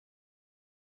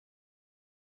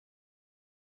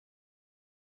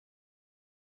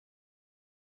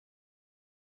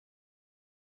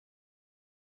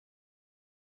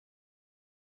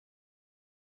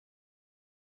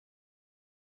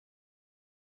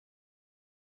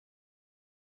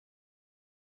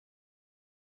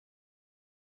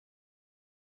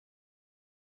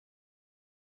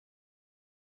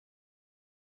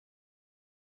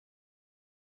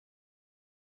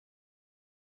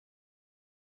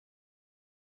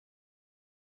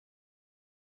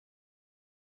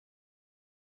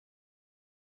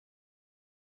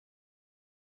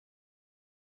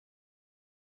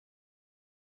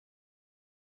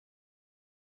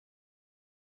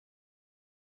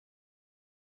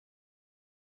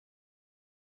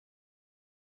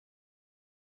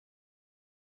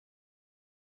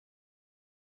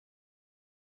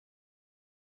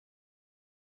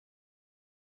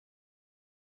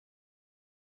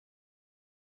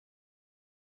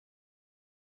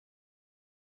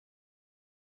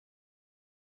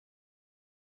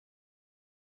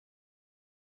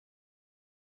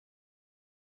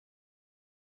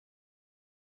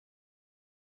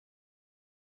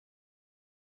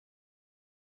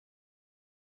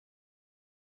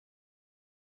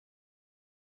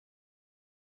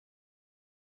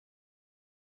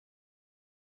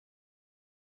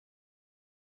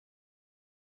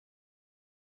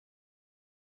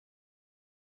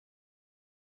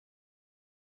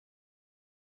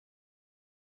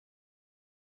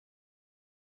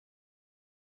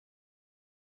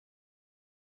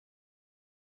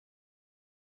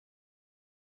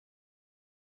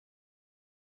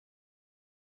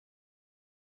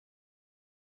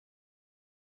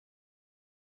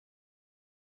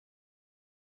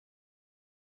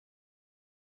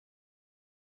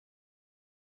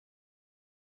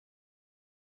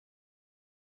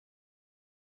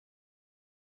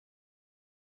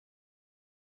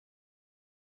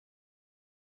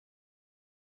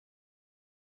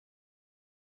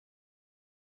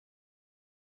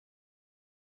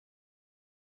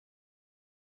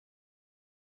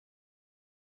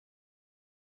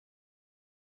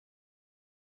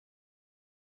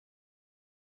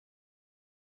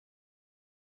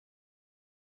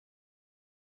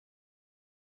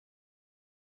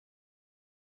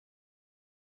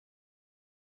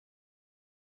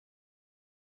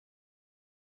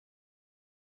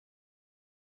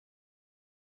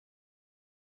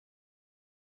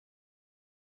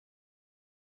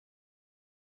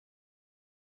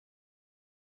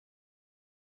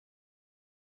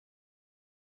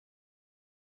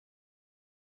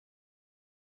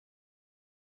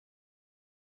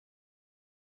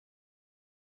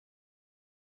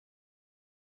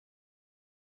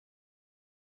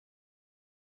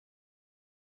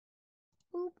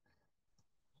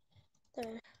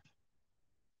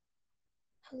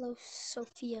Hello,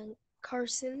 Sophia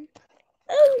Carson.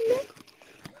 Oh no!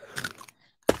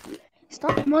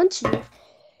 Stop munching.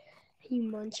 You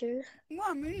muncher.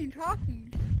 What are you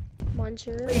talking?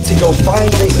 Muncher. To go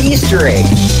find the Easter egg.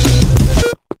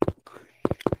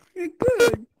 You're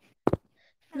good.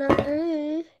 No,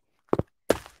 they're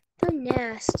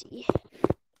nasty.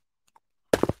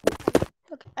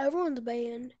 Look, everyone's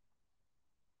banned.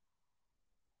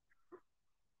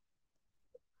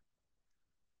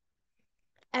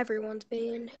 Everyone's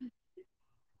banned.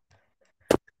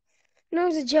 No, it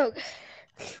was a joke.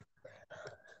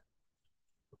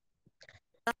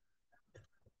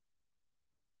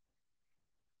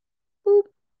 Boop.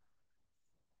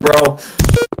 Bro.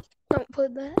 Don't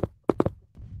put that.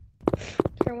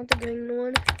 Here, I want the green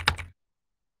one.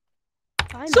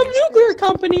 Some nuclear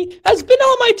company has been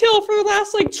on my tail for the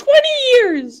last, 20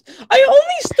 years! I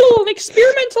only stole an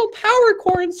experimental power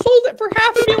core and sold it for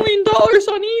 $500,000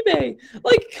 on eBay!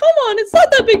 Come on, it's not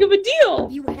that big of a deal!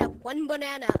 You have one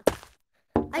banana.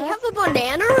 I have a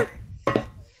banana?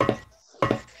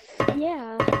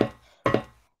 Yeah.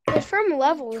 It's from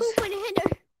levels. 2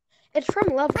 bananas. It's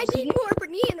from levels. I need more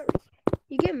bananas.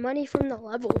 You get money from the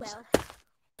levels. Well,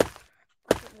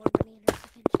 I'll get more bananas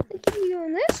eventually. Look at you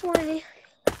going this way.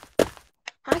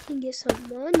 I can get some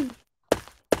money.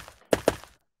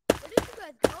 Where did you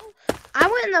guys go? I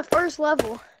went in the first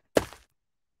level.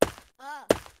 What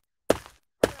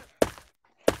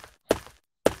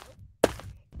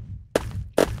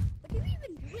do you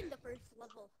even do in the first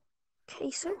level?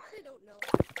 Okay, so. I don't know.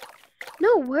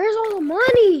 No, where's all the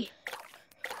money?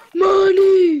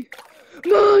 Money!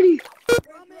 Money!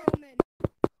 Roman.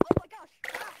 Oh my gosh.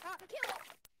 Kill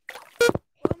it.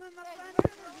 Roman, my friend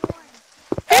is going.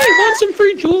 Hey, want some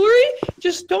free jewelry?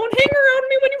 Just don't hang around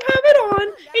me when you have it on,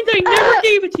 and I never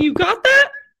gave it to you, got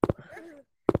that?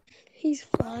 He's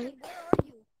flying. Where are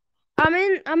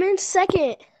you? I'm in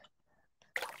second.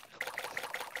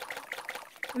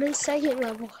 I'm in second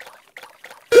level.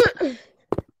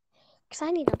 Cause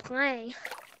I need to play.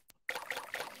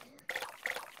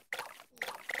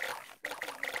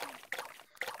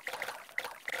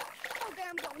 Okay,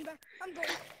 I'm going back. I'm going.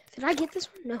 Did I get this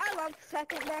one? No. I love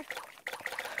second back.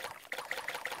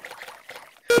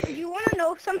 Do you want to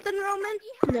know something, Roman?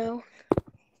 No.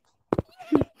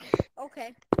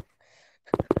 Okay.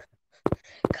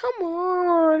 Come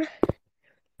on.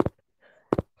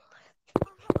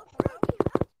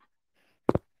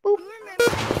 Boop. You remember?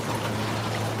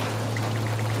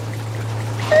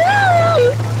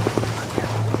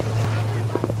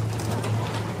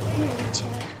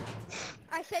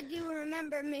 I said you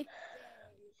remember me.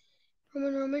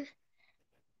 Roman.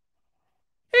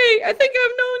 Hey, I think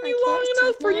I've known you long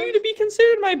enough for you to be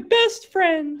considered my best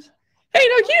friend. Hey,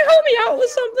 now can you help me out with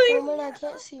something? Roman, I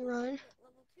can't see run.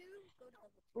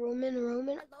 Roman.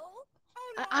 Hello?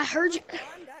 Oh, no, I heard you.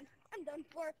 I'm done. I'm done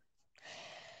for.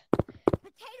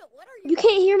 Potato, what are you? You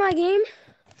can't hear my game?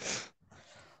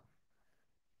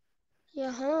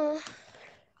 Yeah, huh?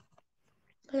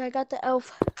 Look, I got the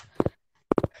elf.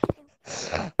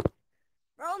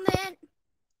 Roman.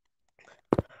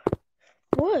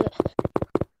 What?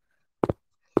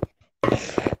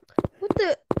 What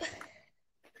the?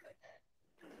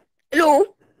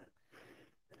 Hello.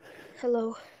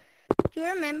 Hello. Do you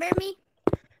remember me?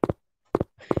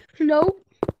 No.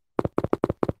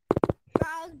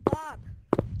 Charles Bob.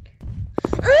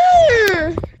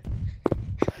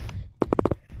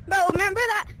 Bro, remember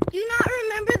that? Do you not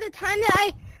remember the time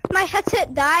that my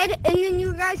headset died, and then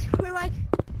you guys were like,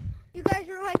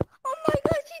 oh my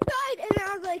gosh, he died, and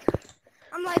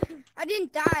I'm like, I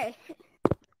didn't die.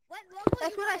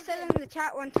 That's what I said in the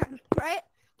chat one time, right?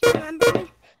 Do you remember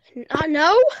me?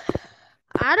 No.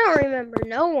 I don't remember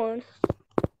no one.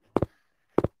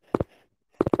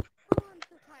 Oh, I'm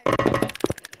so tired.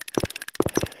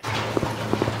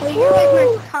 Well, you're like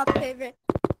my top favorite.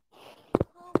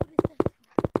 Oh, what is this?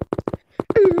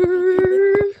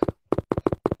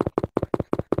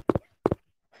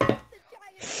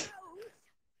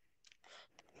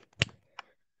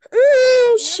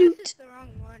 Oh, This shoot. is the wrong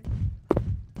one.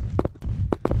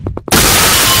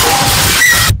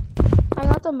 I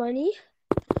got the money.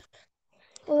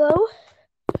 Hello?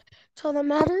 That's all that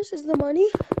matters is the money.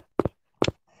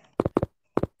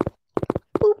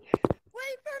 Boop.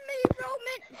 Wait for me,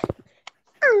 Roman.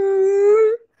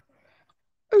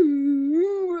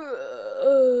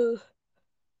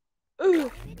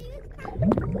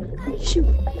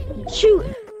 Shoot.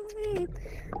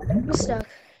 I'm stuck.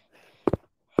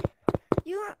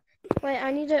 Wait,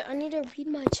 I need to read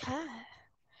my chat.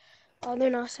 Oh, they're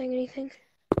not saying anything.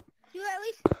 You at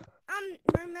least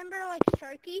remember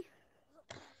Sharky?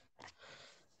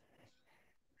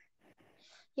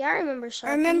 Yeah, I remember Sharky.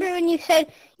 I remember when you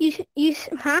said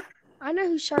huh? I know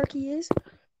who Sharky is.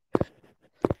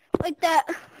 Like that,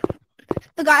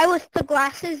 the guy with the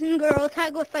glasses and girl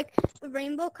tag with like the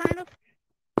rainbow kind of.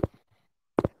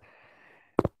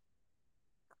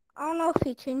 I don't know if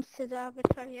he changed his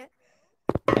avatar yet.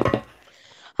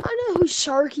 I know who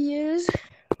Sharky is.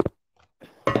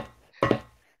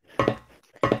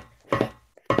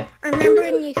 I remember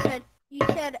when you said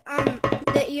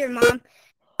that your mom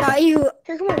got you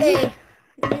Here, come on.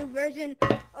 a new version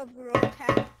of girl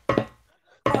tag. Oh,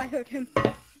 I heard him. Oh,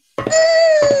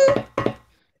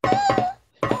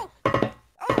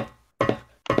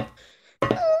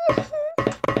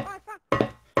 I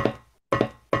found.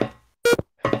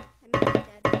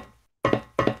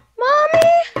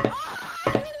 Mommy!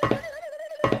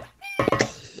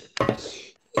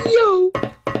 Yo!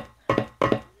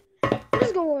 What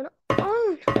is going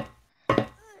on?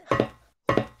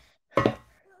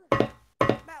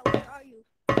 Matt, where are you?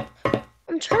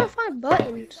 I'm trying to find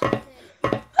buttons.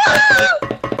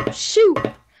 Shoot!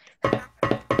 Did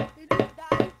you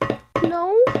die?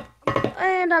 No.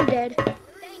 And I'm dead.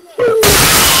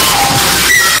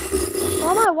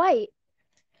 Why am I white?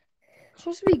 I'm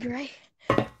supposed to be gray.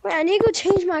 Wait, I need to go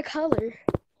change my color.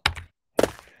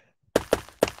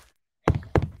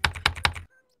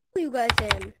 Who you guys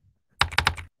in?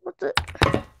 What the?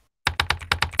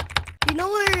 You know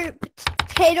where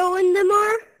Potato and them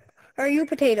are? Or are you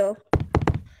Potato?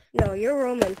 No, you're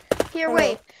Roman. Here, Oh.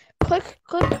 wait. Click,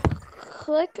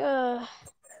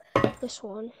 this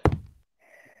one.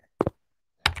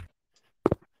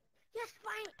 Yes,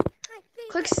 fine.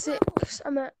 Click 6.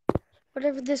 I'm at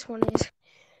whatever this one is.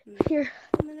 Here.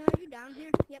 And then are you down here?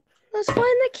 Yep. Let's find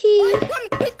the key. Oh,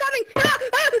 he's coming!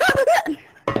 He's coming!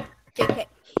 JK.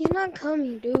 He's not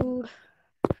coming, dude.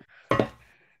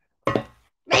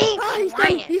 Oh, he's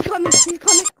coming! He's coming! He's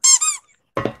coming!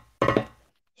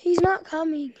 He's not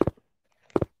coming.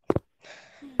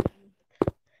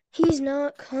 He's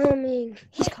not coming.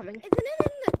 He's coming. Isn't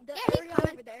it in the area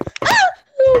over there? Ah!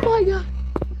 Oh my god.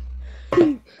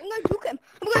 I'm gonna juke him.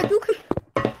 I'm gonna juke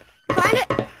him. Find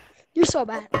it. You're so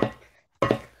bad.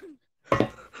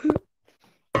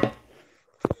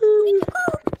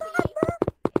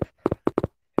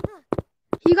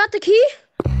 You got the key?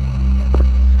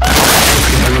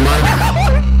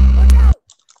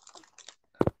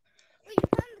 Wait, you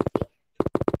found the key?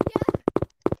 Yeah.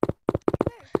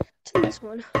 It's in this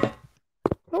one.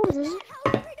 What was this?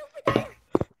 Right over there.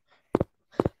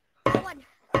 That one.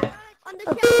 On the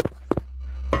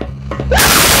shelf.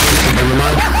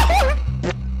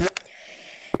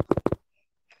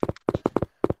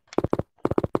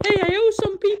 Hey, I owe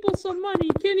some people some money.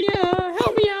 Can you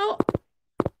help me out?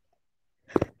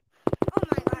 Oh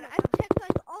my god, I've checked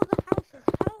like all the houses.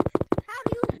 How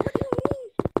do you, what do you mean?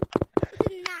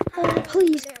 This is not how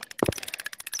Please. I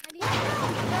need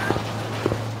help.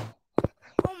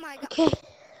 Oh my god. Okay.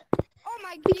 Oh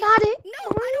my god. We got it. No,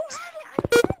 I don't have it. I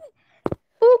don't have it.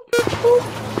 Oop, oop.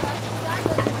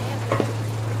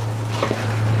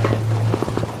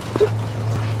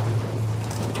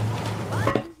 Why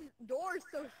is this door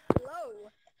so slow?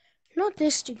 Not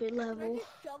this stupid Can I level. just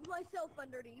shove myself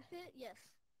underneath it? Yes.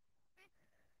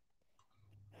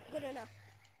 Good enough.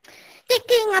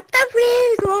 Sticking up the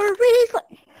freeze.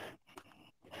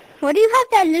 Why do you have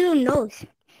that little nose?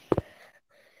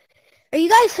 Are you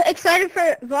guys excited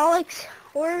for Volix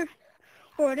or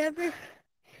whatever?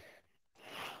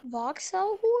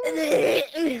 Voxel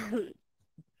horn?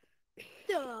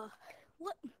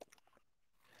 What?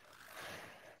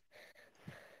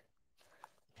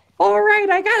 All right,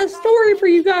 I got a story for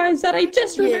you guys that I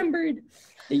just Yeah. remembered.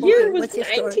 The year was what's your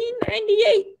story?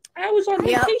 1998. I was on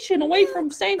Yep. vacation away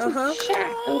from Santa's Uh-huh.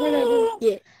 shack or whatever.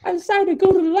 Yeah. I decided to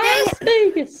go to Las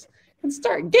Vegas and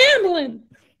start gambling.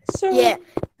 So Yeah.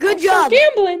 Good I started job.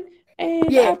 gambling,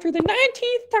 and Yeah. after the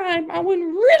 19th time, I won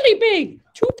really big,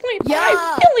 $2.5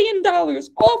 Yeah. million,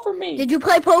 all for me. Did you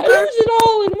play I poker? lose it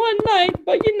all in one night,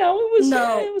 but you know it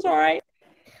was all right.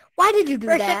 Why did you do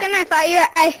that? For a second, I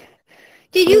thought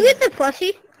Did you get the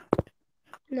plushie?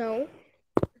 No.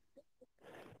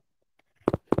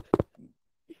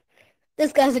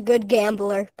 This guy's a good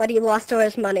gambler, but he lost all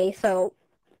his money, so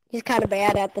he's kind of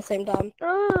bad at the same time.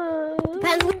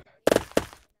 Depends.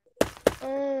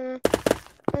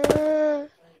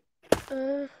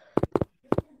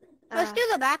 Let's do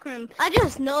the back room. I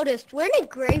just noticed we're in a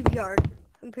graveyard.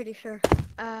 I'm pretty sure.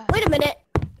 Wait a minute.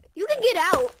 You can get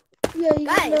out, Yeah, you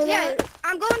guys. know Yeah, that?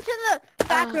 I'm going to the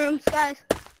back rooms, guys.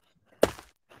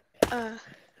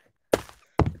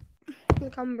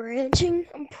 Look, I'm branching.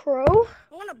 I'm pro.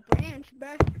 I want a branch,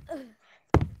 bro.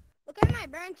 Look at my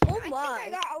branch. Oh my! I think I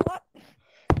got a lot.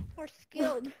 more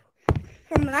skilled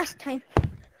from last time.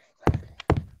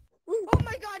 Ooh. Oh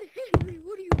my God, Henry,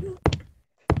 what are you doing?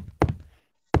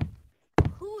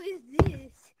 Who is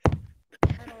this? I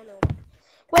don't know.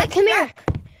 Wait, come here.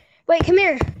 Wait, come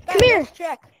here. Come here. Let's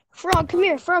check. Frog, come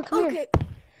here. Frog, come here. Okay.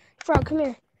 Frog, come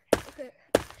here. Okay.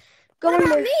 Go What in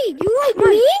about there. me? You like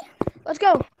me? Let's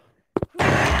go. You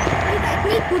like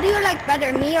me? Who do you like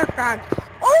better, me or Frog?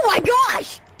 Oh my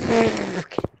gosh!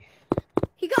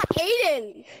 He got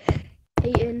Aiden.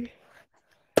 Aiden.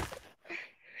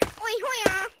 Oi,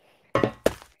 hoya.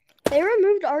 They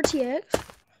removed RTX.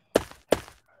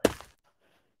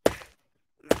 Oh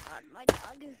my God, my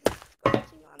dog is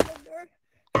scratching on the door.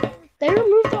 They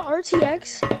removed the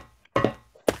RTX.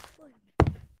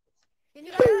 Can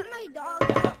you guys let my dog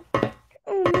out?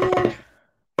 Oh man.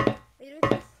 Is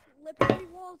this slippery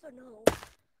walls or no?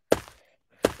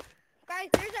 Guys,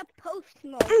 there's a post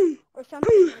mode or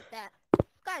something like that.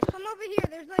 Guys, come over here.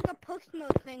 There's like a post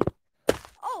mode thing.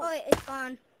 Oh, wait, it's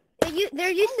gone. There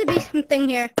used to be something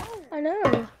here. I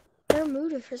know. They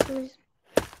removed it for some reason.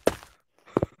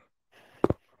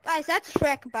 Guys, that's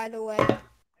Shrek, by the way.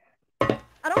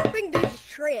 I don't think this is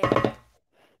Shrek.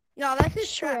 No, that's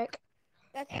just Shrek. Shrek.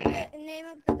 That's the name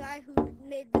of the guy who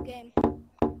made the game.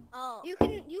 Oh. You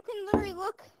can literally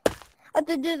look at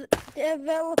the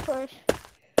developers.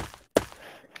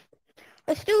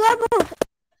 Let's do levels.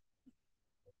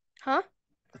 Huh?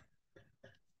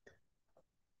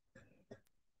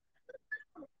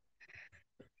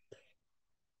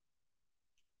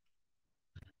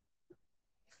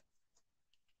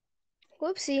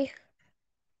 Whoopsie.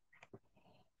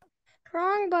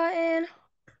 Wrong button.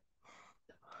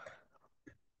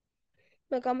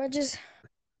 Look, I'm gonna just...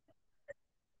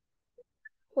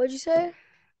 What'd you say?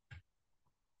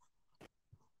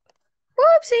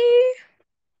 Whoopsie!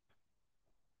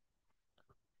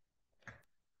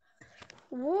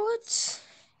 What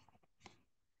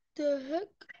the heck?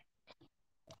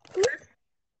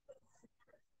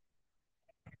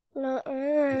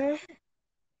 Nuh-uh.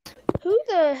 Who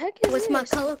the heck is What's this? my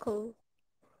color code?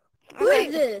 Who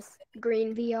is this?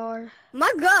 Green VR.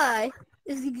 My guy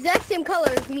is the exact same color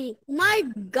as me. My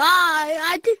guy,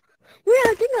 I think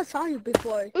I saw you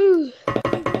before. Ooh.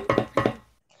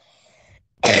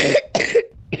 I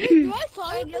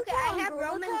saw you before. I have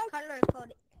Roman's color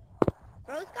code.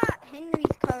 Rose got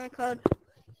Henry's color code.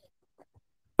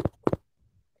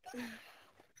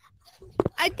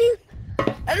 I think.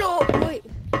 Hello, wait.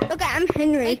 Okay, I'm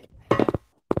Henry.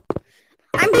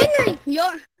 I'm Henry.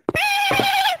 You're.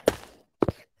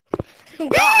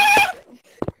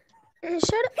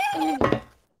 Shut up.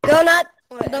 Donut.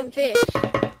 The fish.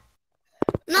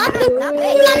 Not the fish.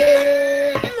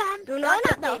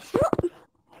 Donut the fish.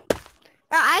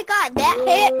 I got that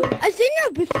hit. I seen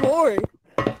you before.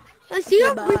 I seen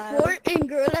you before in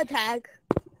Gorilla Tag.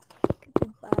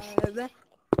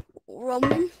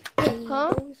 Roman potatoes.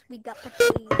 Huh? We got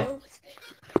potatoes.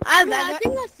 I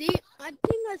think I see.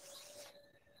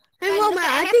 Hey Roman,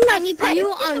 I think I see you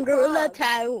on Gorilla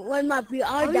Tag when my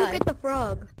VR died. You get the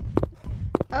frog.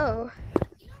 Oh.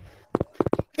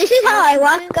 This is how I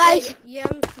walk, guys.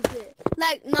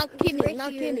 Like, not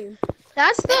kidding.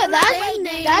 That's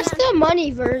the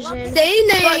money version. Say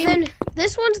But name. then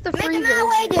this one's the free Making my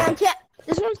way version. down to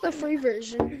This one's the free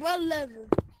version. what level?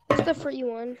 This is the free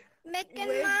one. Making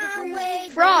my way.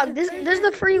 Frog, this is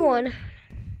the free one.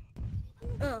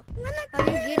 Oh. How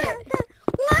do you get it?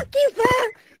 Lucky for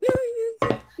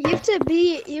You have to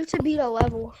beat a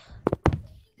level.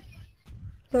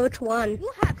 Which one?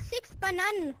 You have 6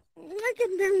 bananas.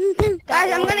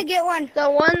 Guys, I'm gonna get one. The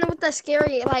one with the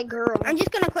scary like girl. I'm just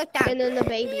gonna click that. And then the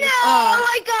baby. No,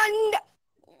 I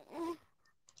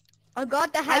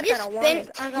got the hat that I wanted.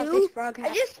 I got this frog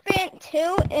hat. I just spent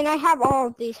 2, and I have all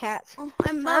of these hats. I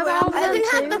have all of I them even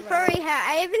have too. the furry hat.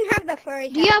 I even have the furry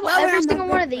hat. Do you have every single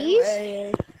one of these?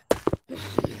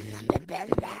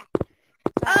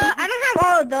 I don't have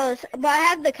all of those, but I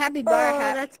have the capybara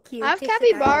hat. That's cute. I have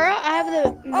capybara. I have the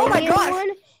Oh my minion gosh.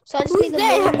 one. So I just Who's need the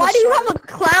that? minion Why do you shark. have a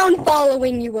clown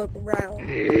following you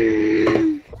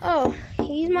around? Oh,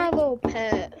 he's my little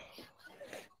pet.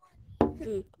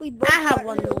 I have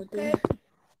one little dude.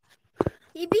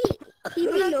 He be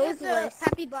noseless.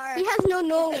 Capybara. He has no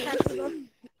nose. Do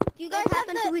you guys have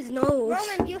to his nose?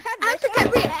 Roman, do you have this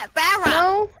capybara?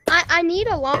 No, I need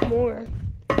a lot more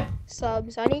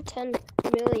subs. I need 10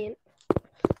 million.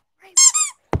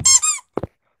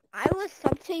 I will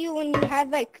sub to you when you have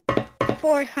like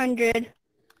 400.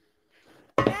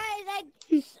 Guys,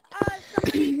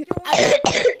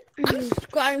 I'm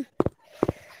subscribed.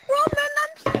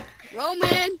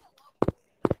 Roman.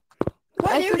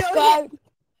 What are you doing?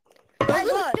 Guys,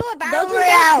 let's do a battle Those are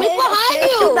royale. guys behind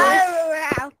Let's do you. battle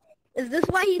royale. Is this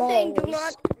why he's saying do Balls.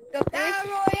 not go Battle first?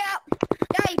 royale.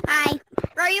 Guys, Hi.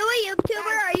 are you a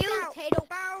YouTuber? Are you? Potato.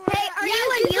 Hey, are Yes,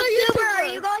 you a he's a YouTuber? Are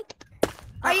YouTuber. you going?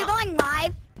 Are you going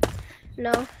live?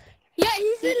 No. Yeah,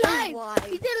 he's in live. live.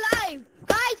 He's in live.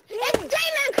 Guys, it's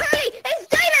Dayman Curly. It's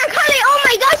Dayman Curly. Oh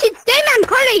my gosh, it's Dayman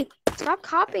Curly. Stop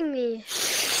copying me.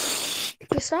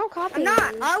 Stop I'm copying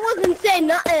not. me. I wasn't saying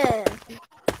nothing.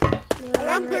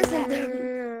 One person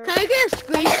Can I get a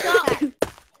screenshot?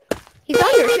 He's on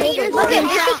your Hey, shoulder. look Look, at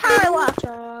this is how I walk.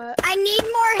 Shot. I need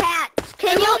more hats.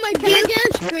 Can Hey, you? Roman, can I get a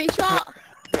screenshot?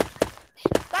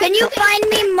 Can you find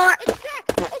me more?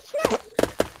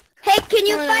 Hey, can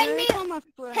you find me?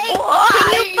 Hey,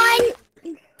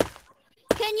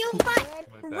 can you find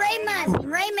Raymond?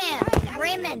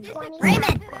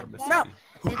 Bro,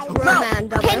 Roman,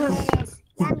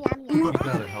 You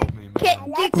gotta help me,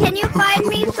 man. can you find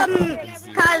me some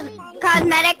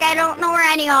cosmetic? I don't know where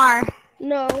any are.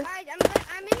 No. Guys,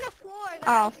 I'm in the floor.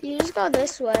 Oh, you just go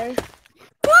this way.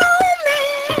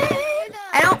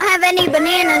 I don't have any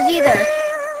bananas either.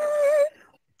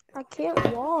 I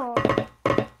can't walk.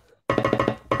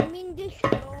 I mean, this.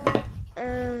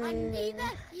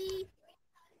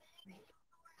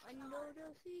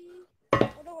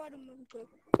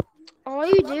 All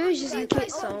you do is just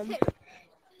get some.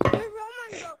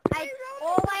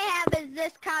 All I have is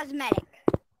this cosmetic.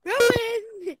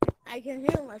 I can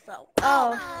hear myself.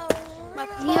 Oh,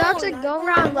 you have to go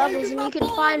around levels and you can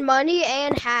find money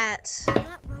and hats.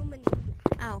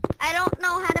 I don't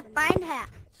know how to find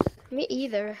hats. Me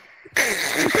either.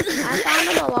 I found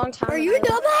them a long time ago. Are you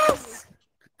dumbass?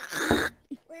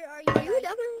 Where are Are you a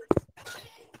dumbass?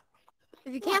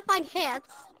 If you can't find hats,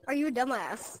 are you a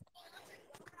dumbass?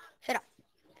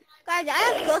 Guys, I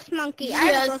have Ghost Monkey. I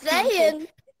have Just Ghost Monkey. saying.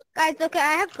 Guys, look, I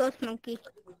have Ghost Monkey.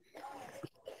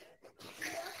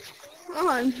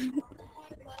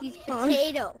 He's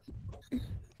potato.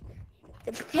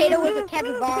 The potato with a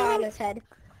capybara on his head.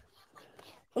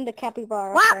 I'm the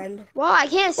capybara Wow. friend. Well, I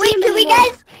can't see Wait, him can we anymore.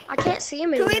 guys? I can't see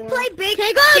him Can anymore. we play Big Can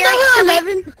I go Scary? to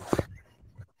level 11?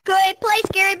 Can we play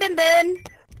Scary Bin Boon?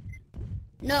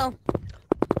 No.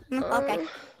 Okay,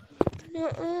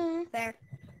 There.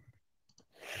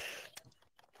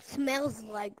 Smells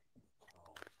like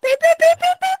beep, beep, beep,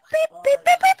 beep, beep, beep, beep,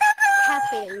 beep, beep, beep.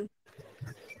 caffeine.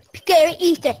 Scary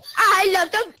Easter. I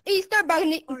love the Easter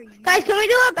bunny. Guys, can we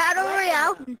do a battle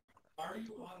royale?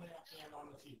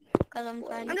 I'm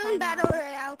I'm doing battle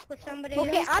royale with somebody.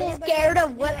 Okay, else. I'm scared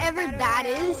of whatever Battle that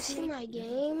royale. is. See my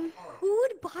game. Who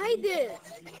would buy this?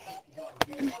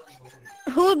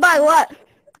 Who would buy what?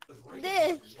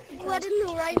 This? What in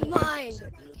the right mind?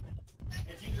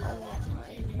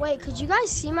 Wait, could you guys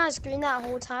see my screen that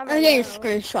whole time? I'm getting a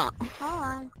screenshot. Hold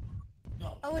on.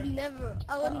 I would never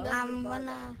I'm buy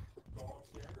gonna.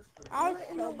 I'll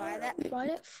still buy that. Why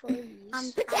did it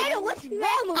freeze? Potato, what's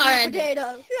wrong with Alright. potato?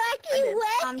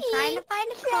 Shrek, I'm trying to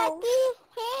find a Shrekky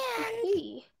hand.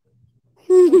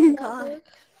 Hey. God.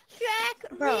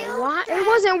 Shrek, Bro, real why? Shrek. It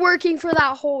wasn't working for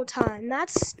that whole time.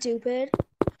 That's stupid. I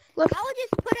would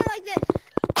just put it like this.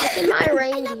 Look at my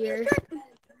reindeer.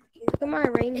 Look at my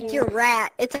reindeer. It's your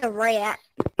rat. It's a rat.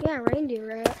 Yeah, reindeer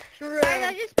rat. Guys,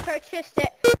 I just purchased it.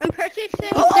 I'm purchasing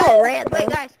Oh, it. rat, Wait,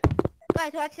 though. guys,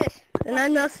 watch this. And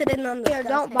I'm not sitting on the Here,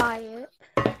 don't buy it.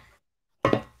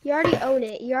 You already own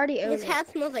it. You already own This it. hat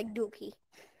smells like dookie.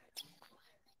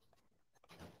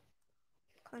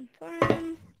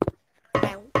 Confirm.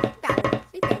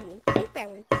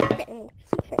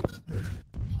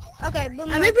 Okay, boom.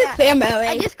 I'm a like big that. fan, by the way.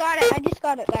 I just got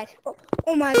it, guys.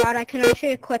 Oh my god, I can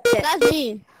actually equip it. That's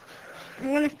me.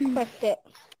 I'm gonna equip it.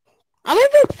 I'm a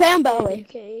big fan, by the Candy way.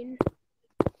 cane.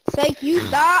 Psych, you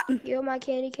stop. You want my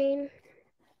candy cane?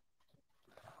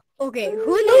 Okay,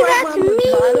 who Hey, knows that's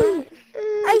me.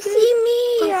 I see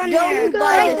me on Don't there. go.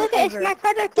 Guys, look, it's my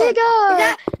color code.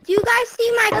 Digga! Do you guys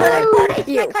see my color Oh, code? It's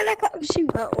my color code. Shoot.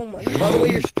 Oh my god. By the way,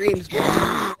 your stream's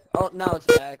back. Oh, now it's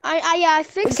back. I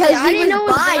fixed Because it. I he didn't know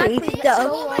was it was buying back for stuff.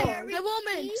 so long. The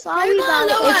woman. Sorry about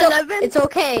It's, it. it's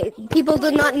okay. People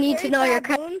do not need to know your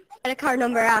credit card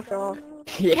number after all.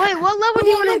 Yeah. Wait, what level do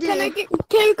you want to do?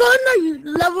 Can you go on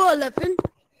level 11?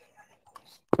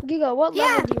 Giga, what Yeah,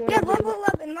 level do you yeah, want to do?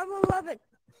 level 11.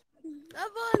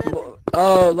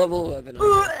 Oh, level 11.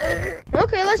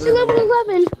 Okay, let's do level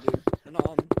 11.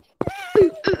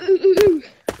 And,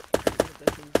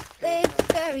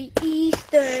 It's very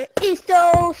Easter. It's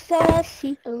so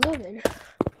saucy. 11.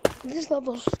 This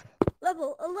level's...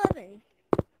 Level 11.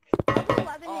 Level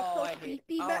 11 is so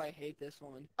creepy. I hate this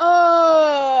one.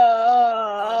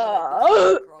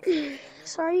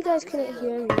 Sorry you guys couldn't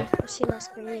hear me or see my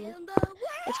screen.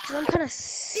 It's because I'm kind of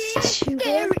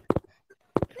stupid.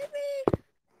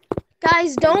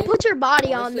 Guys, don't put your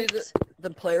body on Honestly, this. the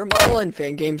player model in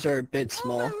fan games are a bit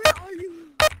small.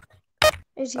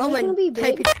 Is yours gonna be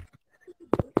big?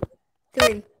 3.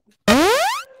 Wait,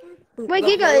 The player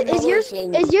Giga, is models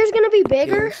in yours gonna be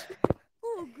bigger games-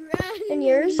 than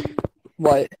yours?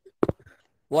 What?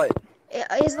 What?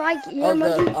 Is like your Oh,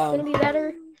 monkey gonna be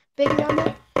bigger than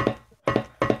that?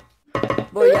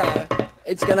 Well, yeah,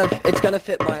 it's gonna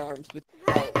fit my arms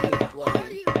without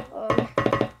bloody.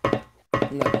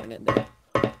 I'm not going in there.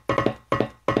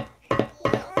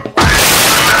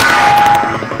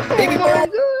 Baby Oh my Bola!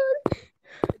 god!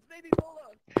 It's Baby Bola!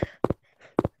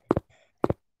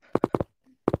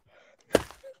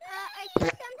 I see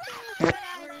something.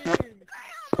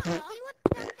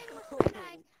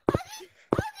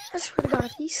 I swear to God,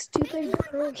 if this stupid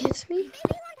girl gets me.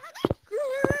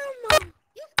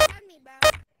 You stabbed me, bro.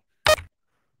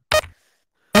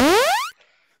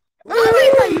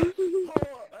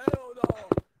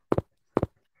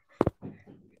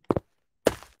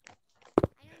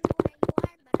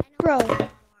 Bro.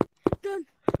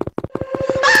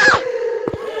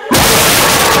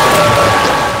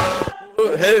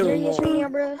 Oh, hell Serious no. right now,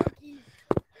 bro? Are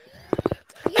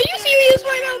you serious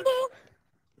right now, bro?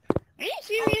 Are you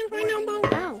serious right now, bro?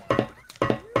 Ow.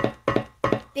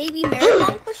 Baby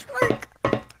marathon push mark.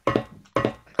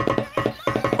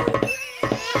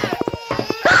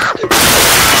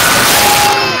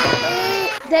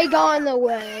 They got in the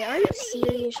way. Are you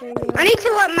serious right now? I need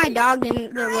to let my dog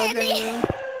in the living room.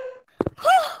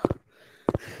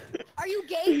 Are you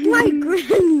gay? My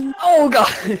grin. Oh god!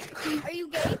 Are you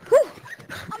gay? I'm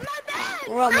not bad.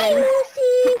 Roman.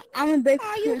 I'm a big.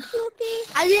 Are you cute?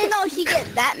 I didn't know she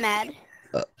get that mad.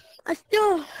 I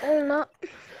still. Oh, no.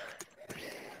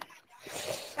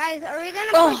 Guys, are we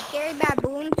gonna play Scary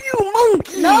Baboon? You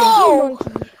monkey! No!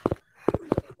 Monkey.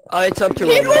 It's up to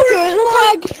Roman.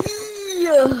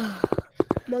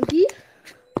 Monkey?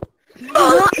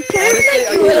 Honestly,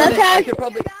 I could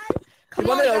probably... You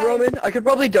want to know, Roman? I could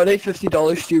probably donate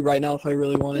 $50 to you right now if I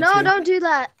really wanted No, to. don't do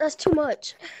that. That's too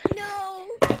much. No.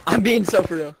 I'm being so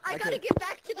for real. I Okay. gotta get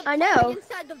back to the I know, party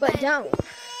inside the but vent. don't.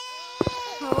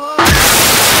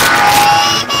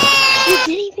 You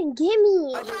didn't even get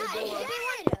me.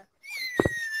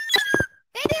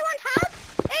 Baby one hug!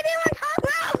 Baby one hug!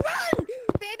 Run!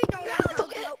 Baby don't want to hug.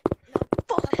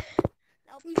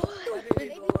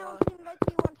 Baby don't let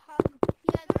you want hug.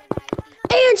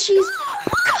 And she's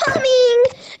coming!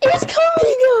 It's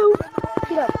coming! Go!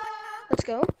 Get up. Let's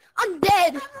go. I'm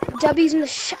dead. W's in the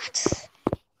shots.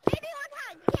 Baby one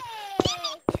hug! Yay!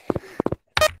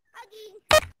 Huggy.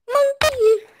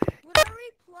 Monkey! What are we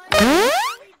playing?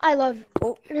 I love.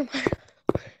 Oh.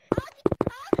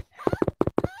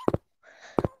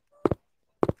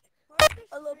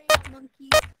 I love monkey.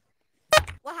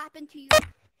 What happened to you?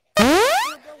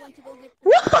 Little girl went to go get the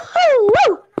Whoa!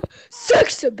 Whoa!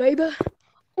 Sexy, baby.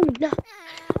 Oh, no.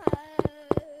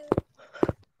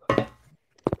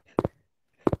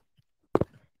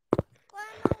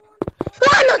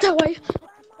 Ah, not that way.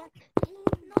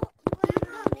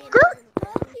 Girl.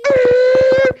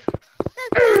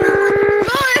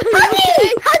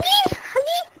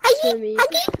 To me. Guys,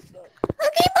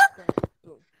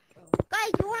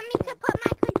 you want me to put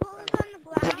my controllers on the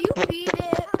ground? Have you beat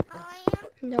it?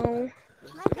 No.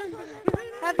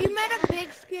 Have you met a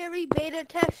big scary beta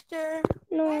tester?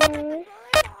 No.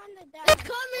 It's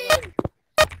coming!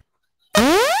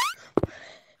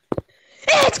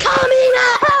 It's coming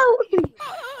out!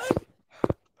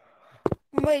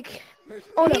 Like,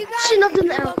 Oh, no. Shouldn't have done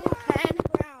that. level 10.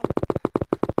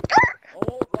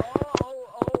 Oh.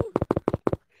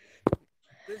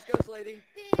 This goes, lady.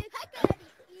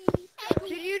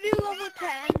 Did you do level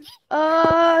 10?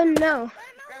 No.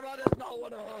 Grandma does not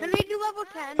want to Can hug. we do level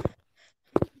 10?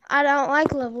 I don't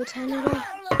like level 10 at all.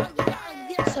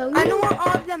 So, I know what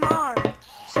all of them are.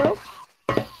 so?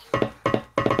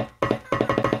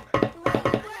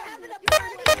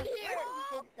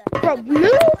 Bro,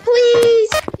 move, please!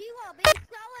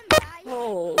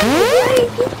 Oh.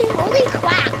 Holy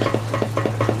crap!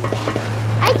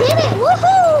 I did it!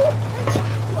 Woohoo!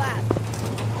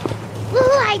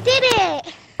 Woohoo, I did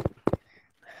it!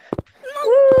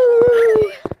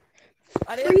 Woo!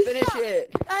 I didn't finish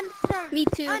it. Me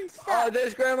too. Oh,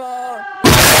 there's Grandma.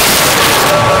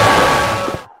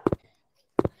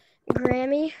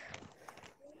 Grammy?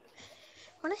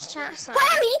 What is chat sign?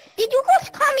 Grammy? Did you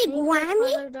just call me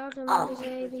Grammy?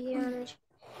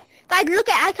 Guys, look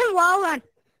at I can wall run.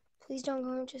 Please don't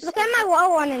go into Look at my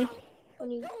wall running.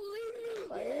 when you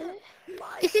play it.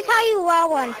 This is how you wall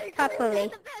run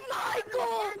properly.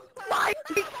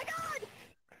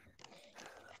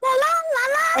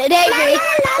 Today, Grace.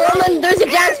 Roman, there's a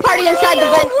dance party inside the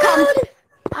vent. Come.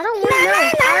 I don't want to know.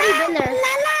 I already been there.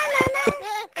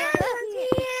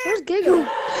 Where's Giga?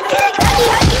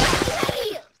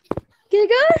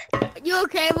 Giga? You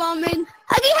okay, Roman?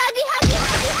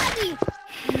 Huggy.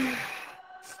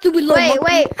 Stupid little monkey.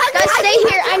 Wait. Guys, stay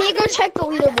here. I need to go check the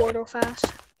leaderboard real fast.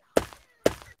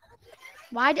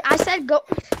 Why? I said go.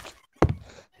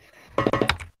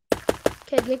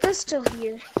 Okay, Giga's still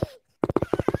here.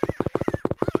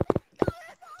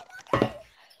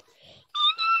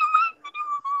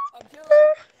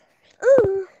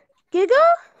 Giga?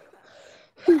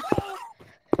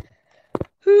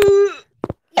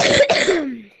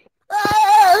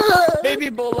 Baby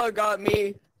Bola got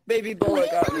me. Baby Bola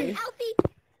got me.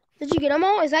 Did you get them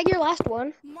all? Is that your last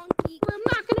one? Monkey. I'm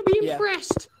not gonna be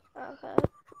impressed. Okay.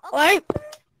 What?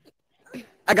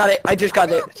 I got it. I just got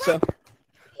it. So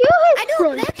I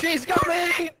don't know. she's got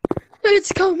me.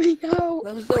 It's coming out.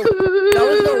 That was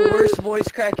the worst voice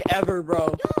crack ever,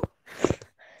 bro.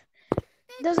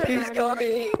 Doesn't She's matter. got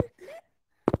me.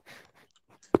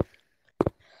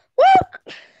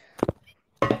 What?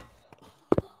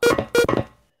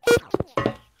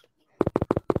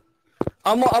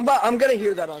 I'm gonna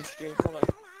hear that on stream. Hold on.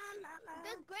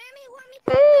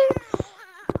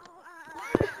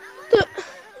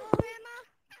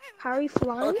 How are you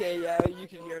flying? Okay, yeah, you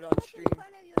can hear it on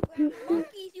stream.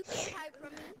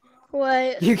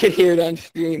 What? You can hear it on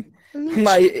stream.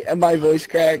 My voice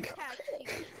crack.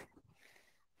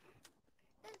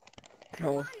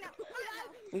 Oh.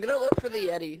 I'm gonna look for the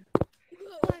Yeti.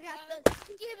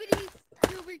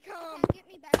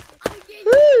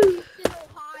 Woo!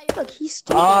 Look, he's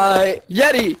still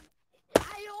Yeti!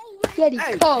 Yeti,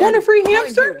 Hey, come. Want a free Come on,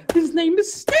 hamster? dude. His name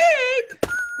is Steak.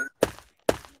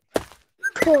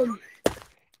 Come.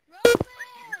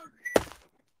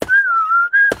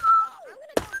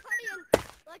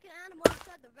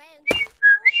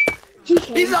 He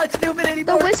He's can. not stupid The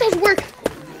anymore! whistles work.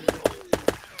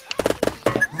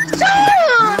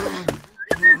 Stop!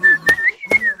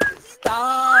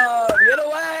 Stop! Get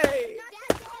away!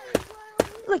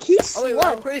 Look, he's Oh wait, slow.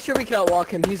 I'm pretty sure we cannot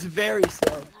walk him. He's very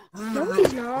slow. No,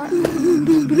 he's not.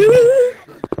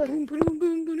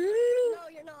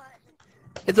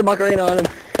 It's a Macarena on him.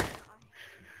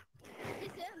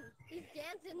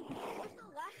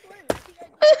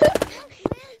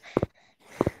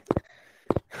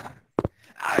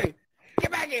 Hey!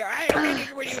 Get back here! Hey, I'm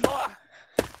getting with you, boy!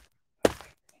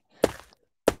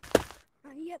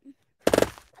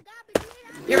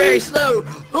 You're very slow!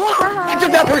 Oh, I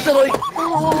took that personally!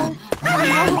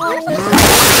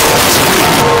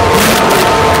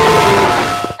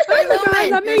 I'm the guy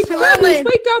that made families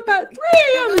wake up at 3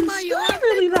 a.m. and scream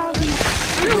really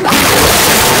loudly.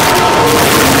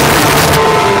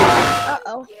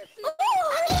 Uh-oh.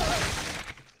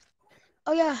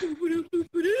 Oh, yeah.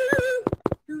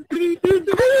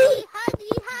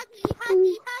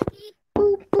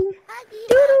 Boop, boop.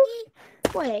 Doodle.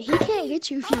 Wait, he can't get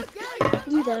you if you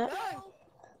do that.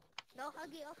 No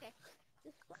huggy, okay.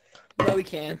 No, we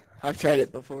can. I've tried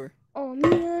it before. Oh,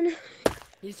 man.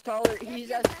 He's taller.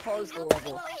 He's as tall as the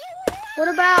level. What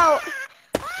about...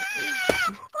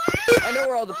 I know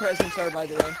where all the presents are, by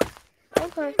the way.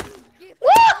 Okay.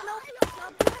 What?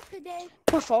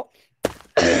 My fault.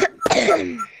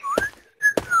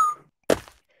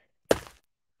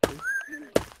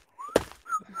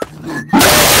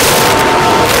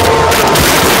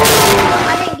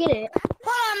 I didn't get it.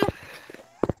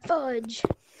 Fudge.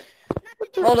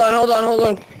 Hold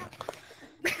on.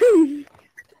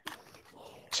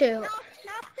 Chill.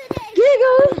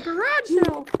 Giggle. Garage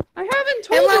sale. I haven't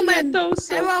told him yet though,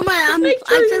 so I'm make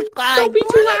sure you don't be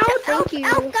too loud. Thank you.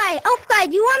 Elf guy,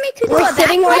 do you want me to do We're a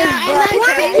sitting backflip? on his butt. You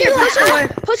want me Here, to push him in.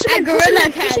 Push him in. Push him in. gorilla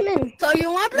Push him in. So you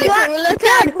want You want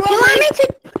me to?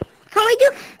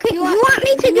 Can you want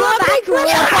me to do a backflip?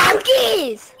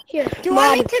 Monkeys. Here. Do you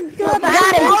want me to do a Got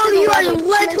backflip? him. Oh, you are Push him into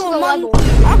little the monkey. level.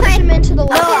 Push him into the No,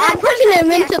 level. I'm pushing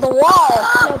him into the wall.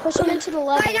 No, push him into the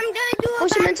level. Guys, I'm gonna do a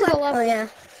Push him into the backflip. level. yeah.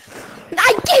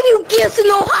 I gave you gifts in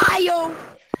Ohio.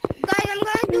 Guys, I'm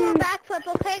gonna do a backflip,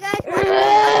 okay, guys?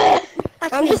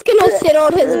 I'm just gonna sit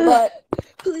on his butt.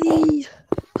 Please.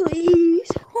 Please.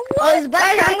 Oh, his butt.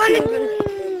 I'm gonna.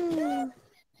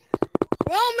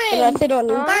 Roman. Can I sit on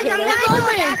you? Guys, I'm gonna do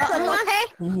a backflip, okay?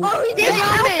 Oh, this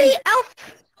is Elf.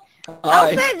 Hi.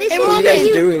 Alfred, this What is are you for guys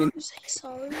you. doing? Say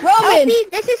sorry. Roman,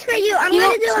 this is for you. I'm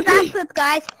gonna do a backflip,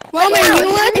 guys. Roman, you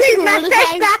want to do my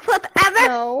first backflip ever?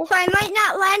 No. So I might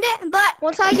not land it, but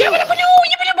Once I get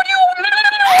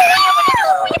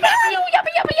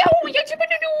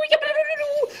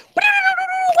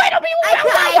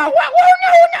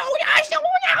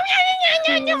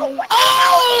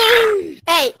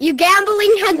You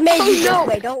gambling has made you no. this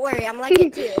way. Don't worry, I'm like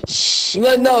it too. Shh.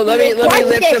 No, let me Watch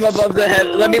lift this. him above the head.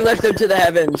 Let me lift him to the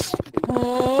heavens.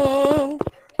 Oh,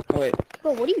 wait.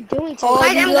 Bro, what are you doing to Oh, me?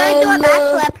 Guys, I'm gonna do a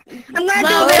backflip. I'm gonna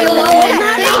do a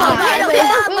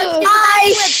backflip.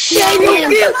 I shame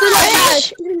him.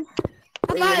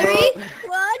 Come on, 3,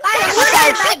 1.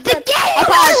 The game.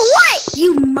 What?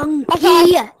 You monkey.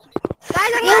 Guys,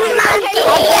 I'm gonna do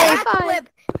a backflip.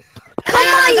 Come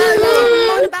on, you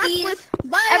monkeys.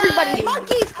 Everybody.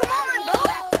 Monkeys, come on, bro.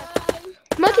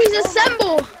 Monkeys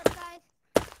assemble.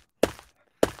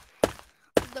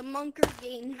 The Munker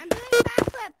game. I'm doing a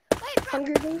backflip. Wait, bro.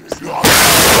 Hunger Games.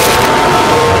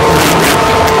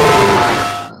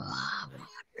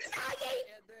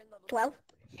 12.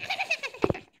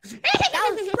 That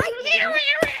was right.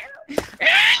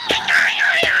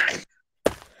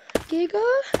 Giga?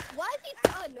 Why is he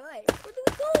so annoyed? Where do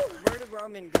we go? Where did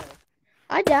Roman go?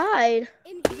 I died.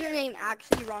 Is your name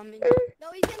actually Ramen? No,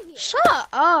 he's in here. Shut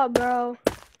up, bro.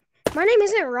 My name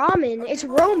isn't Ramen. It's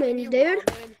Roman, dude.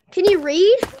 Can you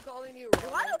read?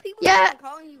 Why do people Yeah. keep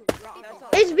calling you Ramen?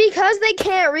 It's because they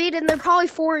can't read and they're probably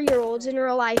 4-year-olds in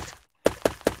real life.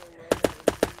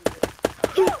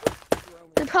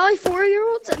 They're probably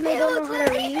 4-year-olds and they don't know how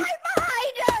to read.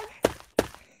 Behind us.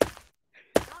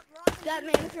 That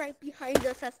man's right behind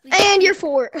us. That's the And you're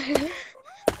 4.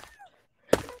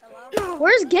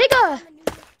 Where's Giga?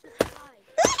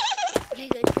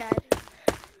 Giga Chad.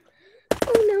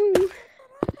 Oh no.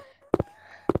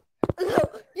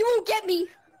 You won't get me.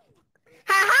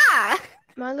 Ha ha.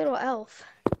 My little elf.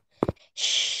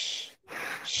 Shh.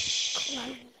 Shh.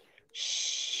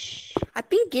 Shh. I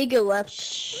think Giga left.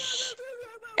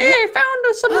 Hey, I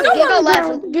found some Giga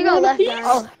left. Giga left,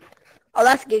 guys. Oh,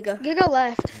 that's Giga. Giga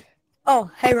left. Oh,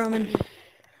 hey Roman.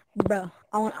 Bro,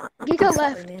 Giga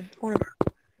left. Man.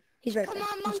 He's right. Come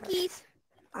on, monkeys.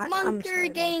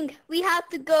 Munker gang. We have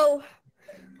to go.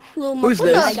 Who's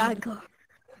this? I gotta go.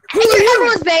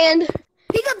 Everyone's banned.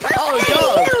 He's a person.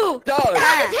 Oh, Doug. Doug.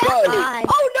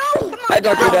 Oh no! Come on, Hi,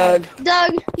 Dr. Doug.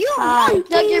 Doug. You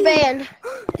Doug, you're banned.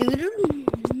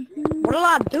 What did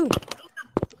I do?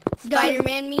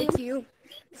 Spider-Man me. It's you.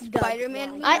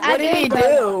 Spider-Man me. I What did he banned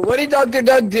Doug. do? What did Dr.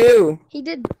 Doug do? He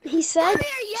did. He said,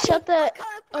 "Shut the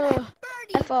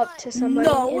f up" to somebody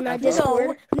in my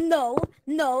Discord. No.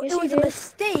 Yes, It he was a did.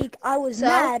 mistake. I was So?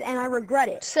 mad and I regret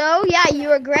it. So yeah,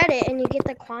 you regret it and you get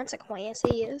the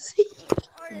consequences.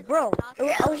 Bro,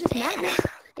 I was just mad.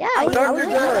 Yeah. Dr.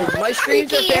 Doug, my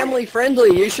streams are family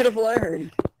friendly. You should have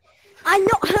learned. I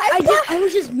know. I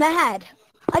was just mad.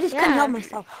 I just couldn't Yeah. help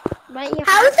myself. But you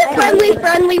How is it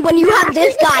friendly when you have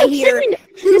this guy here?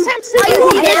 This has to You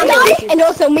be have this guy and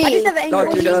also me. I just have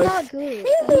Dr. He's Doug. not good.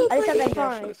 I just have He's anger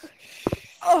fine. issues.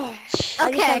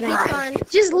 Okay, fine.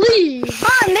 Just leave.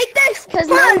 Fine, make this. Because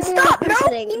Fine, stop, bro.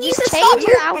 impersonating. You need Just to change stop.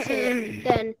 your outfit.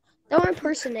 Then don't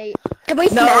impersonate. Can we No,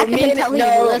 smack him me and and tell him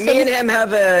to listen? him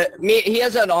have he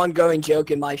has an ongoing joke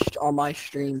in on my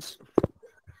streams.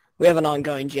 We have an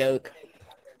ongoing joke.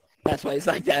 That's why he's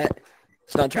like that.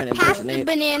 He's not trying to Pass the impersonate.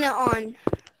 banana on.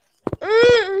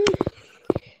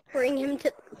 Bring him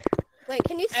to... Wait,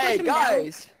 can you switch Hey him down?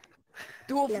 guys,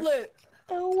 do a flip.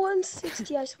 Oh,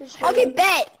 160. I switched. Okay,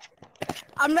 bet.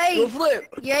 I'm Do ready. a flip.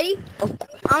 You ready?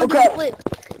 I'm Okay. gonna flip.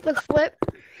 The flip.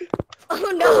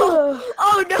 Oh no!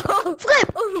 Oh no!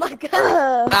 Flip! Oh my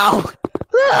god! Ow.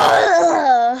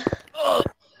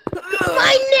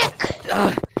 My neck.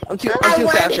 I'm too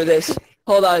fat for this.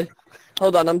 Hold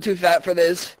on, I'm too fat for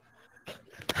this.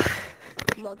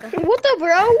 What the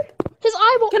bro? His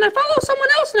eyeball. Can I follow someone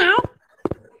else now?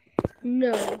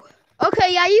 No.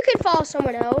 Okay, yeah, you can follow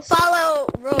someone else. Follow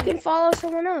You Roman. can follow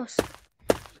someone else.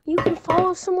 You can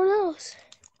follow someone else.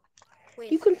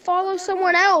 You can follow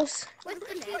someone else. What's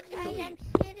the next name?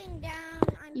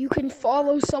 You can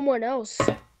follow someone else.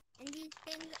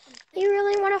 You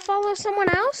really want to follow someone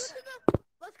else?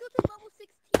 Let's go to level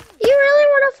 16. You really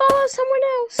want to follow someone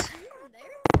else?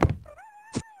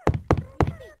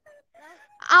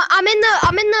 I'm in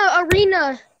the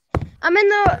arena. I'm in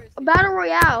the battle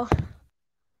royale.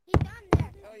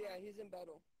 Oh yeah, he's in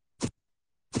battle.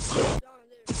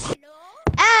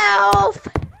 Elf.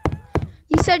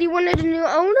 You said you wanted a new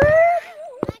owner?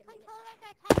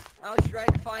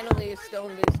 Shrek finally is still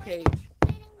in this cage.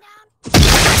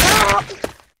 Oh.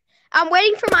 I'm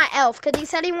waiting for my elf because he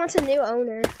said he wants a new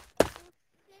owner.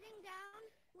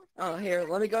 Oh, here,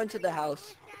 let me go into the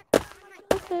house.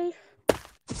 Okay.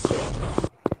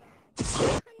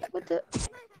 What the?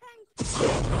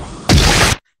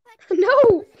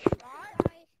 No!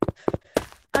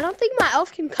 I don't think my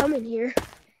elf can come in here.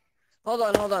 Hold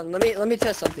on. Let me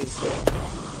test something.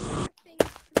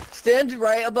 Stand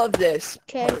right above this.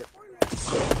 Okay.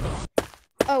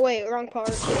 Oh wait, wrong part.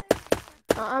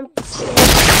 I'm.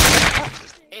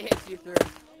 It hits you through.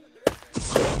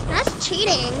 That's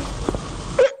cheating.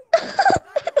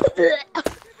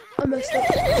 I messed up.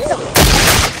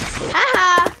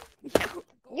 Haha.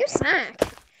 You suck.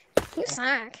 You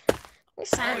suck. You Oh,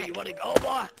 suck. you wanna go,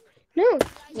 boy? No.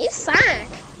 You suck.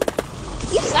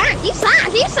 You suck. You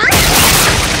suck. You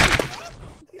suck.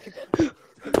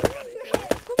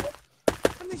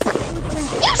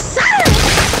 You suck.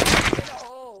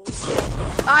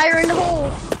 Iron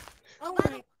hole. Oh,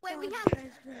 wait, we have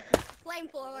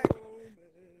flamethrower.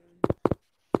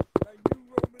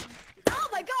 Oh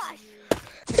my gosh!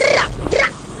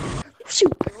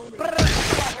 Shoot.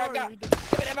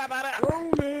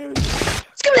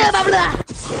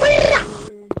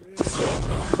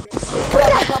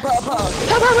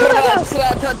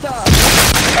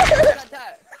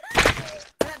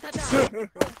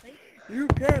 You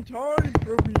can't hide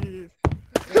from me.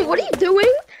 What are you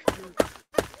doing?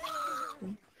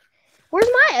 Where's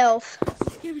my elf?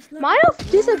 My elf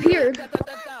disappeared.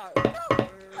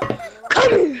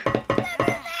 Come here.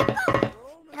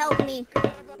 Help me.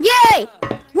 Yay!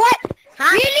 What?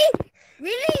 Huh? Really?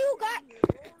 Really? You got...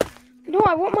 No,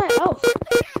 I want my elf.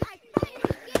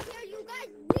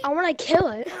 I want to kill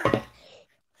it.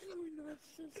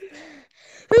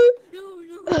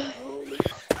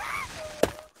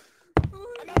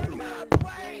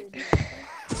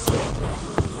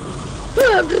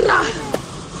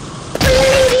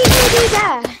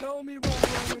 Tell me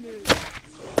what Roman is.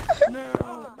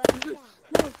 Now.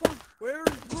 Where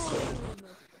is Roman?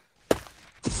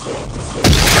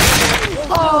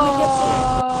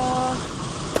 Oh.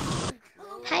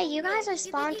 Hey, you guys are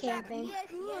spawn camping.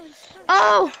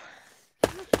 Oh.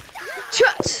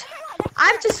 Trust. I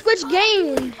have to switch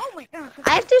game. Oh my god. I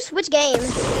have to switch game. You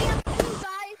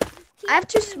guys, I have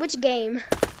to switch game.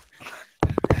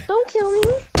 Don't kill me.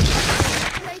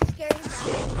 play scary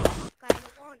mountain.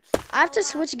 I have to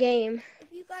switch game. If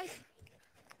you guys...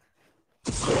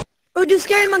 Oh, do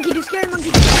scary monkey, do scary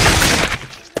monkey.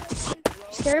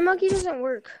 Scary monkey doesn't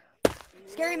work.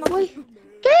 Scary Wait. monkey.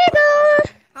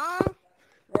 Giga! Huh?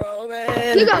 Roman.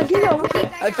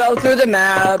 Giga. I fell through the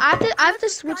map. I have to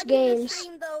switch games.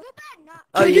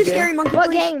 Oh, you do? Scary monkey, What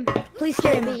please? game? Please,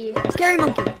 scary monkey. Scary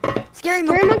monkey. Scary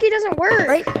monkey. Scary monkey doesn't work.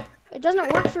 Right? It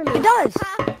doesn't work for me. It does.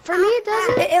 For me, it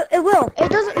doesn't. It will. It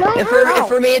doesn't. No. And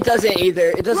for me, it doesn't either.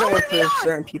 It doesn't work for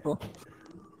certain people.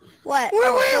 What?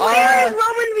 Where is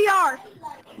Roman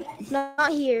VR?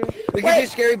 Not here. We can do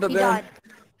scary He baboon. died.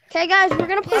 Okay, guys, we're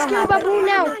gonna play Scary Baboon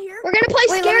now. Not here. We're gonna play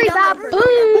Wait, let Scary me download Baboon.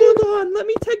 first. Hold on, let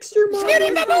me text your mom. Scary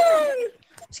baboon!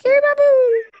 Scary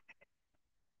Baboon.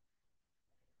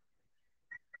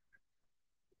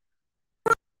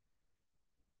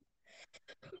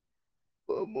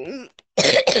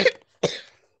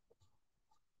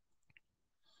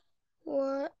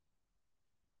 What?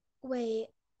 Wait,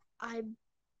 I've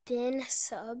been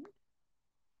subbed.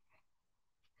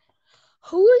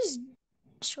 Who is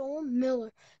Joel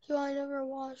Miller? Yo, I never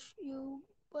watched you,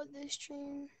 but this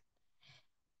stream.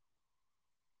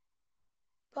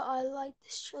 But I like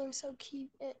the stream, so keep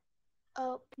it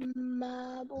up,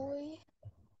 my boy.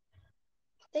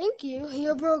 Thank you.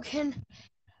 Yo, bro, can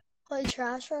play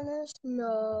Trash Runners?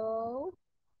 No.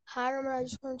 Hi, Roman, I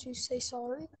just wanted to say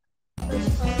sorry.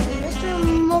 Mr.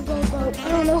 Mobobo, I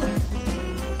don't know.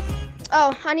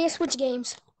 Oh, I need to switch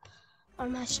games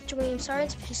on my stream. Sorry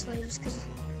it's Peace Slaves, because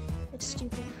it's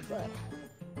stupid, but...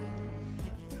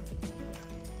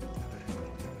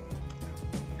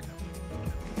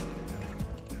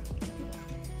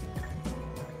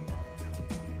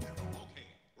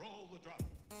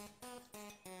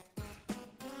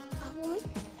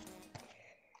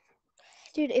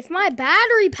 Dude, if my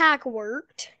battery pack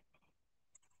worked...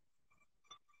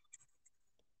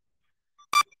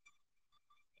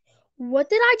 What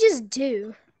did I just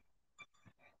do?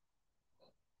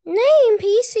 Name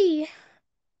PC.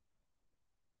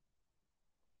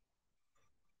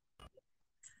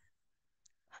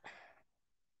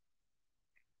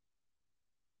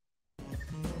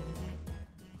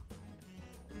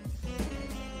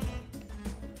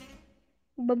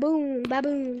 Baboon,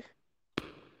 baboon.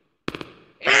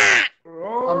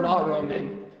 I'm not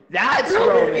Roman. That's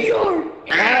Roman.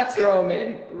 That's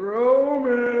Roman.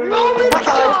 Roman.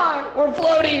 We're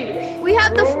floating. We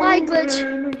have the fly glitch.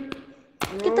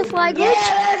 Get the fly glitch.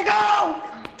 Let's go.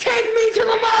 Take me to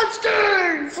the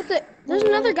monsters. What the? There's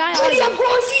another guy on Giddy up, you.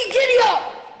 horsey. Giddy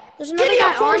up. There's another Giddy guy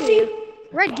up, on horsey. you.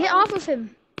 Red, get off of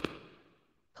him.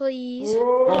 Please.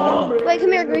 Roman. Wait,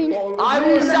 come here, Green. I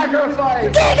will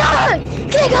sacrifice. Giga!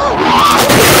 Giga!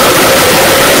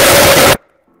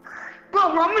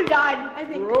 Roman died, I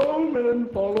think. Roman,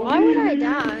 follow Why me. would I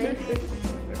die?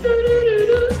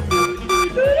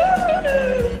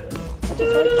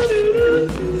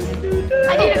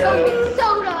 I need to go get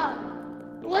soda.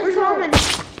 Where's Roman?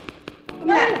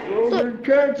 Roman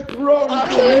can't run.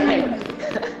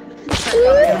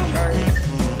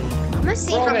 I'm gonna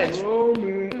see how much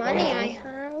Roman. money I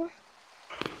have.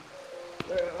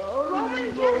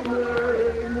 Roman.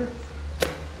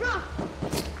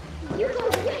 You go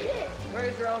get it.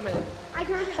 Where's Roman? I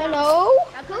heard it. Hello?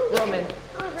 Now go Roman,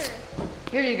 over.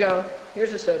 here you go.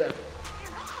 Here's a soda.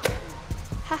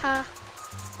 Haha.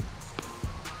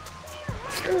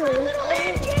 Hold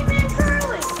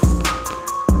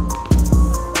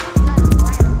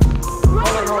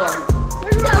on.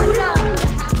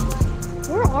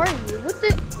 Where are you? What the?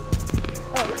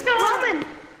 Roman,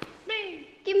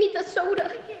 give me the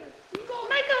soda.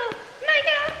 Michael.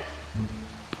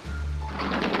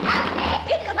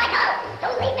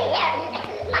 Don't leave me here!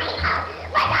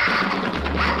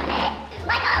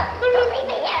 Michael, don't leave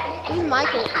me here! Who's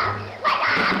Michael?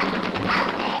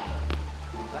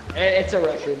 It's a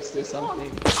reference to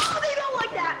something. Oh, they don't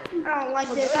like that. I don't like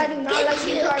this. I do not like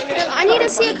this. I need to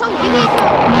see a code. Give me a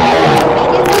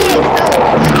code. Give me a code.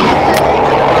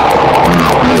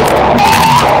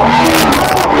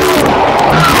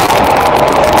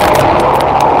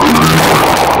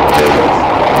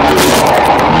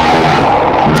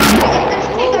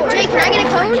 Jay, can I get a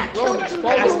code?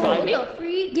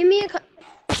 Give me a code.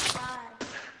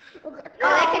 Oh,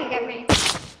 they can get me.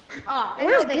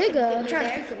 Where's Giga?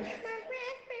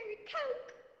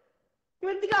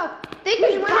 Where'd they go? They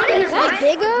just went out Is that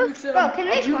Giga? Bro, can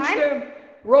they climb?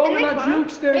 Roman, I climb?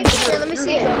 juked them. Here, let me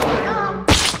see it.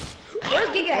 Where's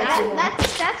Giga?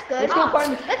 That's good. Let's go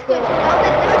find That's good.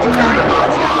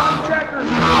 trackers.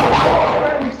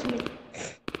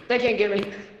 They can't get me.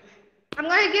 I'm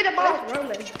gonna get a ball.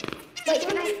 Roman. Wait,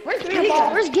 can I? Where's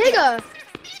Giga? Where's Giga?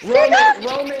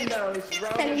 Roman knows.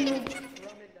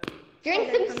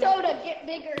 Drink some soda. Get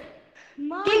bigger.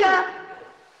 Giga.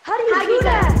 How do you do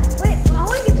that? Wait, I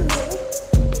want to get some gold.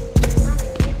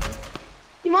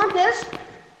 You want this?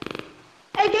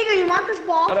 Hey, Giga, you want this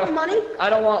ball for money? I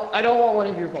don't want one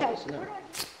of your balls. No.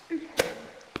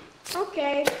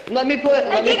 Okay. Let me put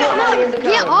money in the cone.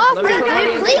 Get off Let me me, put money in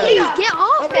dude. the Please, cone. get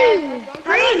off me.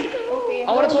 Green.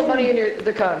 I want to put money in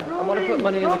the cone. I want to put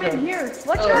money in the Roman, cone. here.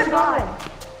 What should I buy?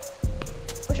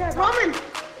 What should I buy?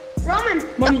 Roman.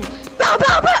 Money.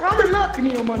 Roman, look. Give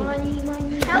me your money.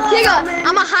 Hello, Giga, Roman.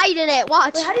 I'ma hide in it.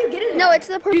 Watch. Wait, how do you get it? No, it's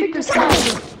the perfect spot.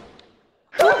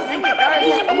 I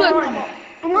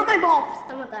want my ball.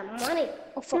 I want that money.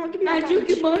 Oh, fuck. Give me I that. took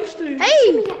your monster.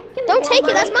 Hey, don't take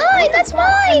it. That's mine. That's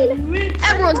mine.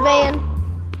 Everyone's banned.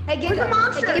 Hey, give the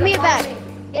monster. Give me it back.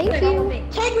 Thank you.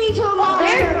 Take me to a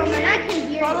monster. Roman, I can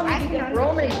hear you.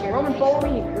 Roman, follow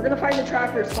me. We're gonna find the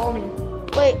trackers. Follow me.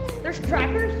 Wait. There's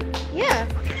trackers? Yeah.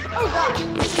 Oh, God.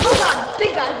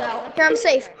 Big guy's out. Here, I'm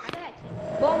safe.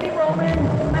 Follow me, Roman.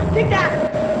 Take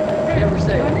that. Okay, we're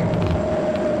safe.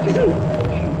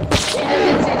 I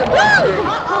didn't see the monster.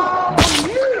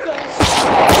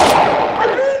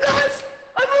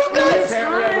 Apparently, I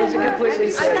wasn't completely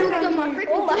safe.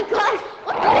 Oh, my God.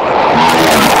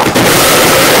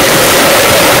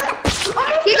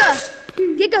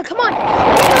 Giga, come on.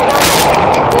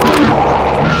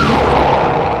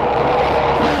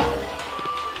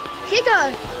 Giga.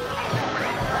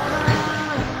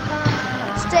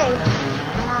 Stay.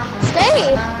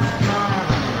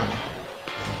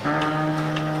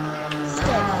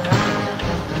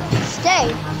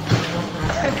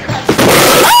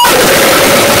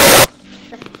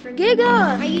 Giga.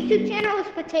 My YouTube channel is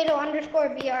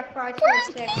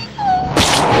potato_VR546.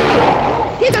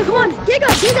 Giga, come on. Giga.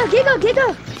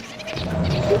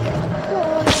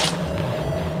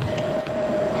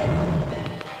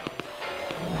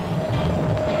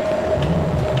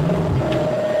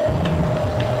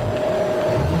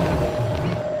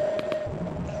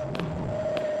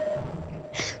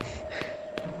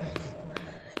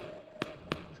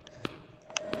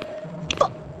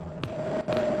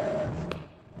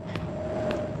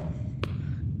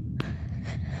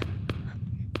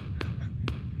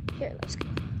 Here, let's go.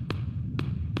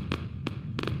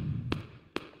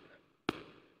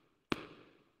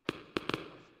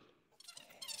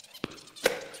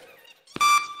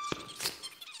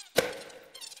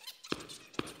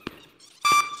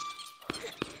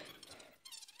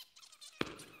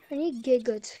 I need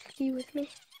Giga to be with me.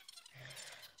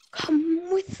 Come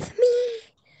with me,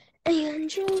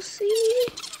 and you'll see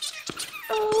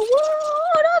a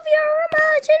world of your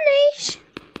imagination.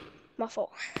 My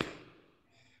fault.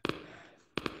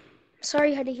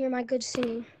 Sorry you had to hear my good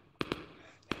singing.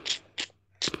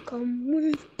 Come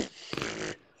with.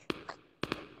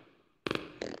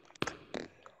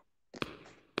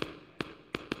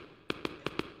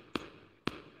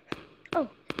 Oh.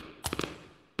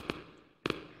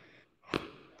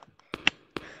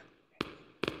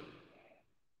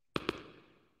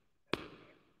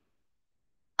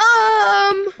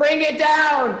 Bring it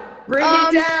down! Bring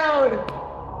it down!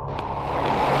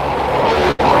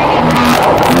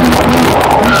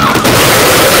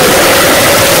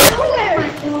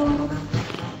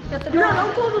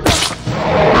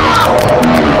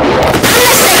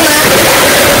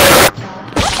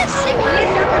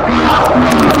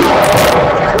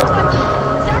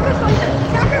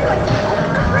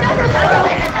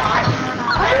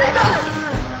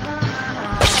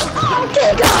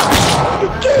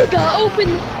 Giga, open.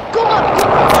 Go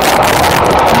up.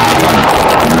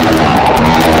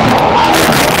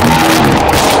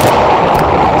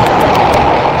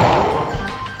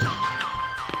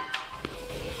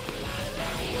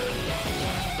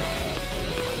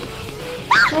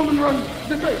 Roman, run!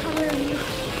 This way!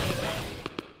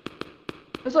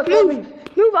 It's like Move.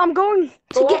 Move. I'm going to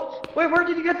Go get up. Wait, where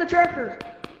did you get the tractor?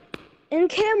 in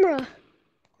camera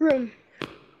room.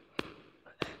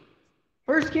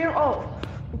 Where's camera? Oh,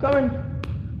 I'm coming.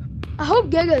 I hope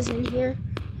Giga's in here.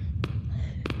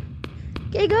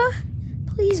 Giga,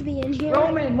 please be in here.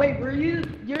 Roman, wait,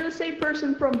 you're the same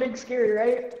person from Big Scary,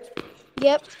 right?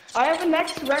 Yep. I have a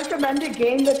next recommended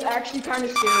game that's actually kind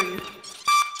of scary.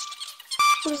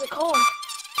 What is it called?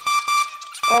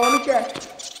 Oh, let me check.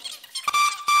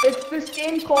 It's this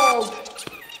game called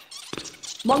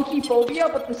Monkey Phobia,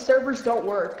 but the servers don't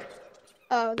work.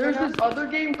 Oh, There's this other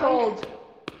game called...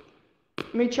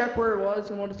 Let me check where it was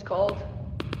and what it's called.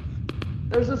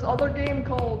 There's this other game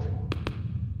called...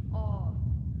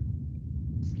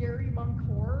 Scary Monk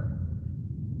Horror.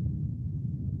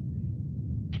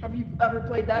 Have you ever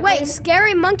played that Wait, game?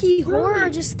 Scary Monkey Horror or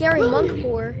just Scary Monk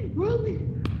Horror? Really?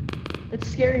 It's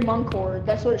Scary Monk Horror.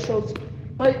 That's what it shows.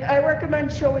 But I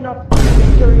recommend showing up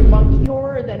Scary Monkey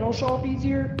Horror, then it'll show up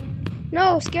easier.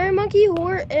 No, Scary Monkey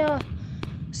Horror.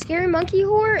 Scary Monkey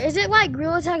Horror. Is it like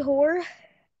Gorilla Tag Horror?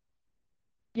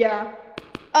 Yeah.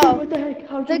 Oh, What the heck?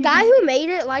 How the guy who made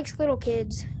it likes little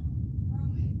kids.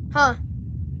 Huh?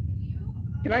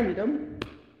 Can I meet him?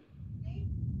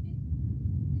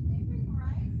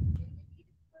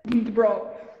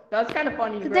 Bro, that's kind of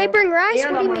funny, Did bro. they bring rice?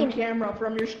 And What do you I'm on mean? camera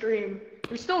from your stream.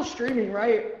 You're still streaming,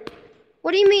 right?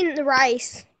 What do you mean the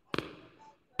rice?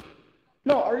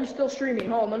 No, are you still streaming?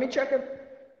 Hold on, let me check if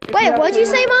Wait, have what'd you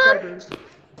 20 say, Mom? subscribers.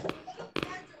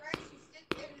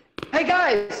 Hey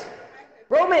guys!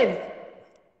 Roman!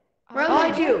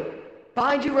 Behind you!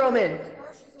 Behind you, Roman!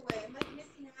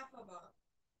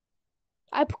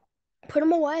 I put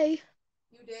them away.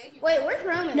 Wait, where's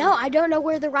Roman? No, I don't know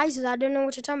where the rice is. I don't know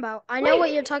what you're talking about. I know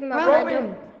what you're talking about, but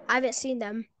Roman! I haven't seen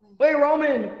them. Wait,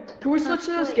 Roman! Can we switch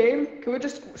to this game? Can we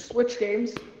just switch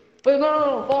games? Wait,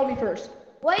 no, follow me first.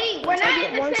 Wait, we're not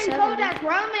in the same 170. code as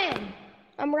Roman.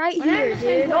 I'm right We're not here, in the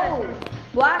same dude. No!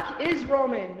 Black is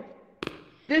Roman!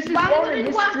 This is Why would Roman, it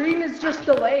his black- stream is just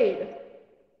delayed.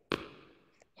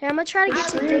 Here, I'm gonna try to get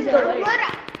some Stream is Giga. delayed.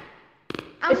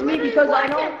 It's me because I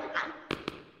know...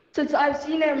 Since I've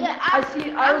seen him, Yeah, I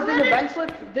was in the events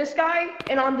with this guy,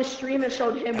 and on the stream it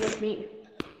showed him with me.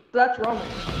 So that's Roman.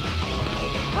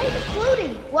 Why is it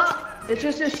floating? Well, It's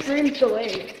just his stream's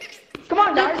delayed. Come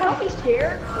on, guys, don't be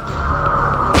scared.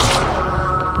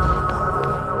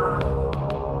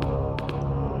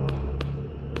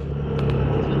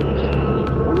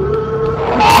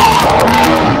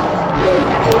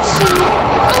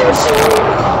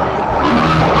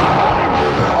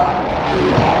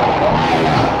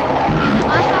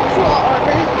 I have claw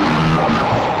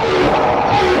armor.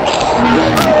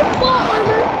 Claw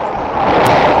armor.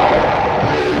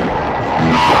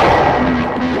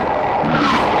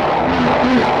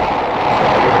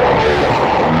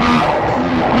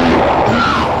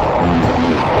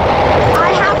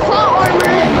 I have claw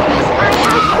armor. I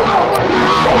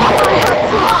have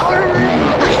claw armor.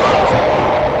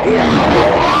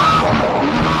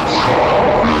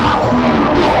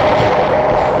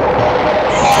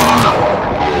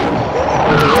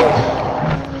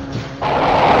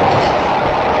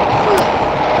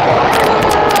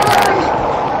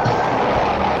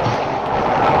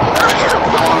 I have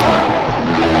claw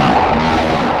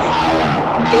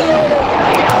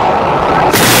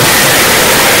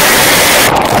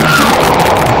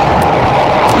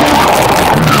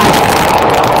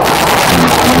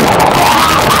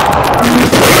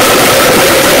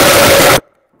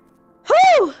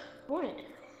Whew! What?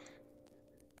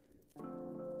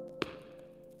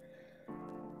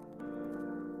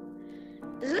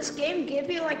 is this this game give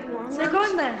you like long They're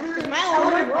going there. My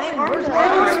arms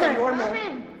are normal.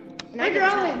 Where's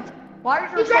Roman? Why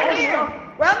is He's there right here.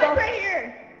 Roman's stuff? right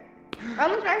here.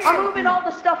 Roman's right I'm here. moving all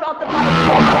the stuff out the pipe.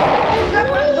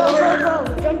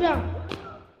 Go. Jump down.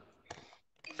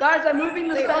 Guys, I'm moving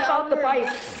the stuff out the pipe.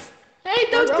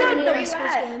 Hey, don't Roman jump. likes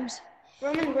those games.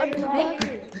 Roman, where you at?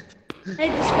 Hey,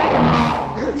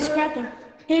 distract him.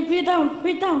 Hey, put it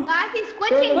down. Guys, he's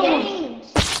switching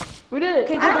games. We did it.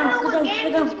 Okay, I don't know what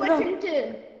game he's switching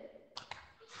to.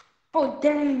 Oh,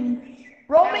 dang.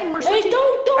 Roman, we're Hey, switching.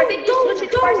 I think you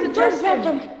switched twice to don't Justin.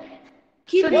 them.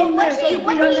 Keep it in What there. did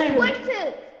he switch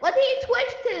to? What did he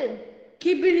switch to?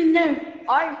 Keep it in there.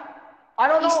 I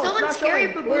don't know. He's still it's in not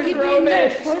Scary showing. Baboon. Keep it in there.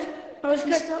 What? I was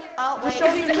Just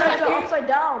show me the headset upside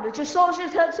down. It just shows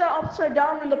his headset upside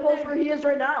down in the pose where he is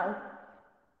right now.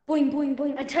 boing, boing,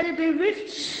 boing. I tell you, be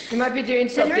rich. You might be doing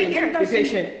something. right here. Be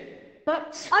patient.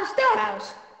 But I'm stuck.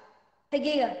 house. Hey,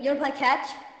 Giga, you wanna play catch?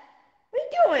 What are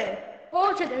you doing?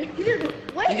 Oh, check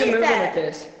it. What You can is move him with that?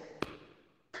 this.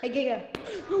 Hey, Giga.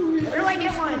 Where do I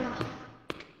get one?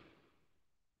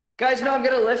 Guys, no, I'm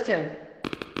gonna lift him.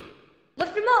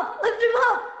 Lift him up.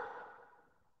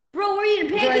 Bro, we're eating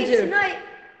Trying pancakes to. tonight.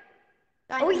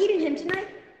 Are we eating him tonight?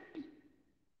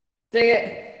 Dang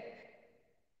it.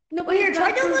 No, but here,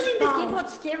 try downloading this game called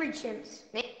Scary Chimps.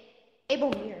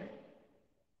 Abel Mirror.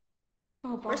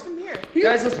 Oh, Where's the mirror?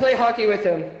 Guys, let's play hockey with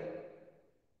him.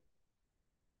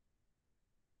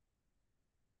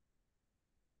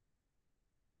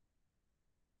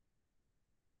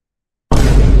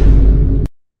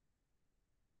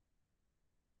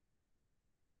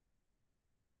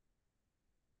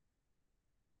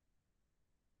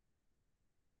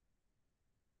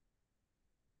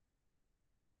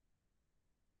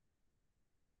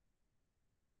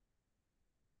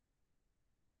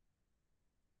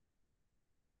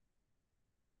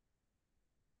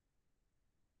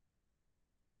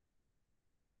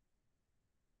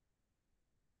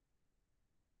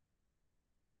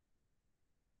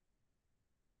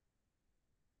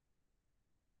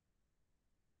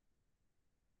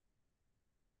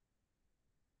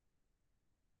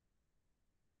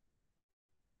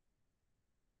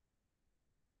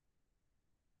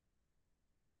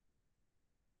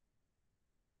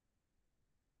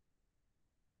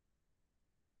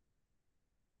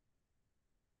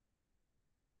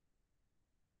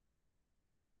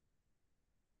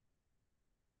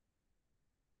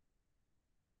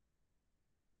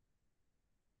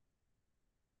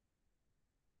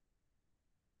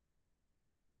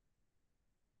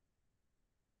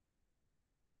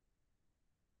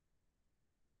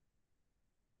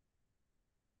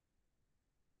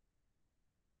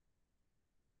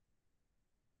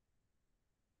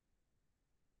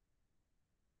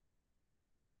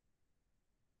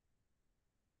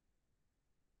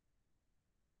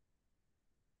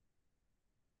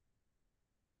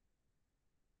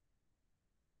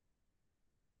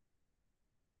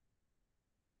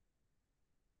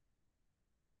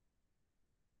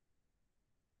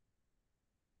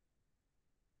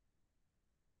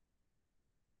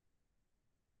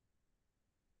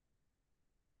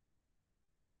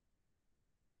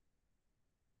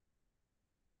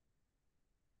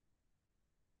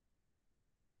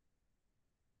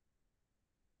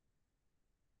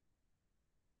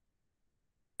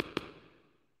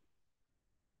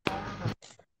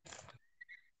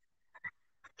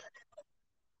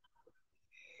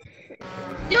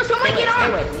 Yo, someone get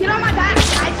on! Get on my back,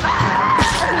 guys!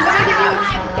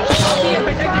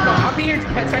 I'll be your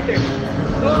protector.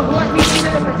 Who wants me to be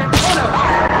the protector? Oh no!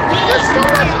 There's so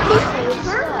much people!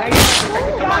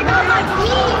 Oh my god, my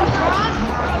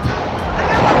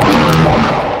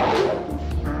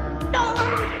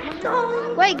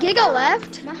beam, Wait, Giga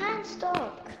left? My hand's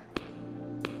stuck.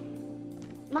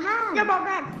 My hand. Come on,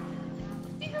 grab.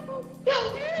 Hit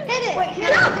it. Wait, hit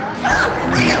it.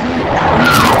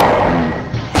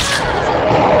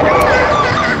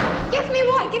 Give me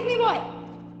what? Give me what?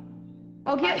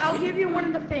 I'll give you one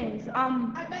of the things.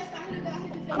 One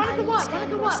of the what? One of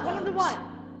the what? One of the what?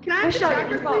 Can I have the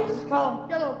tracker, please?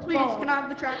 Yellow, please. Can I have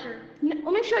the tracker? Let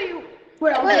me show you.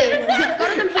 Wait, Go to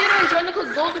the computer and join the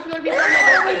gold if you want to be part of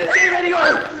it.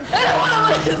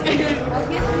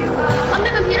 On the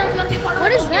computer if you want to be part of it.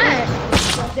 What is that?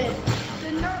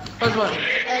 First one.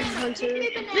 Egg hunter.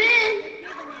 Then,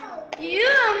 you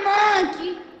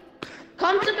monkey.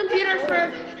 Come to the computer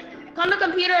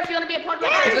if you want to be a part of it.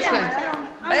 This thing.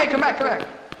 Hey, come back.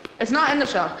 It's not in the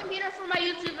shop. Computer for my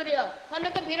YouTube video. Come to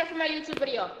the computer for my YouTube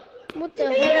video. What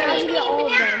the heck? I get all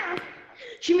of them.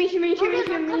 Shimmy,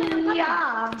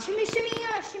 yeah. Shimmy,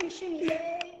 yeah. Shimmy,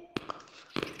 yeah.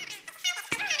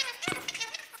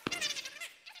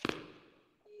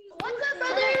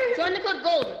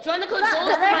 code gold. Join the code gold.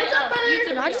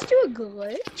 Did I just do a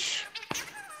glitch?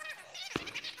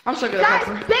 I'm so good Guys, at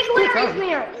Pepper. Big Larry's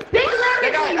near. Big Larry's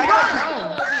I near. got a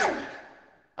cone.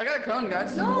 I got a cone,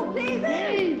 guys. No,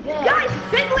 baby. Guys,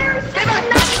 Big Larry's 9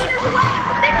 meters away.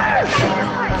 Big Larry's 9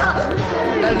 meters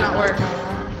away. That did not work.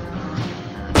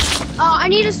 Oh, I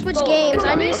need to switch games.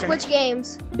 I need to Okay. switch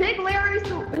games. Big Larry's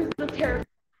the terror.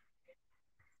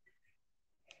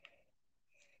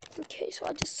 Okay, so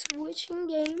I just switching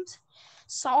games.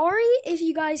 Sorry if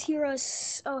you guys hear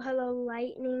us. Oh, hello,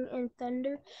 lightning and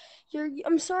thunder.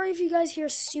 I'm sorry if you guys hear a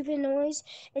stupid noise.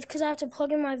 It's because I have to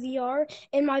plug in my VR,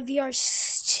 and my VR is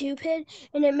stupid,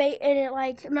 and it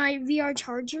like my VR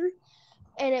charger,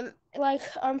 and it like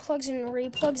unplugs and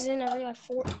replugs in every like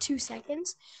 2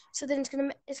 seconds. So then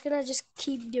it's gonna just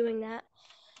keep doing that,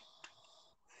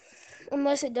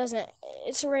 unless it doesn't.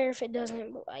 It's rare if it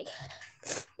doesn't, but like,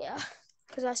 yeah,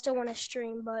 because I still want to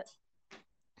stream, but.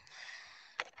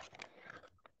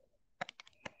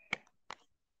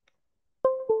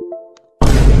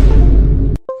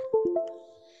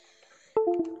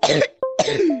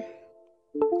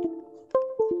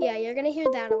 Yeah, you're gonna hear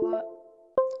that a lot.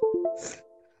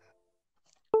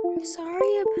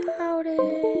 Sorry about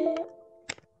it.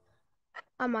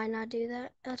 I might not do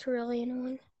that. That's really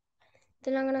annoying.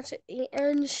 Then I'm gonna have to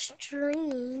end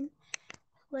stream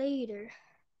later.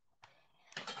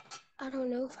 I don't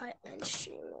know if I end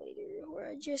stream later or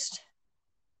I just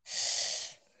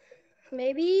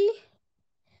maybe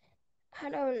I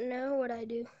don't know what I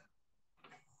do.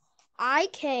 I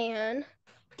can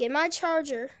get my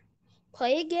charger,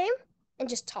 play a game, and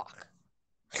just talk.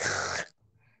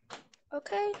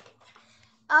 Okay.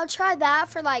 I'll try that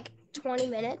for like 20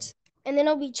 minutes, and then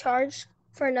I'll be charged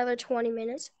for another 20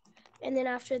 minutes. And then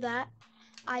after that,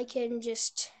 I can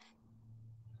just,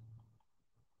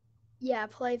 yeah,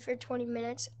 play for 20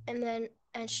 minutes and then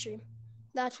end stream.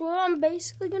 That's what I'm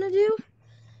basically gonna do.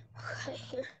 Okay,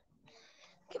 here.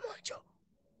 Get my job.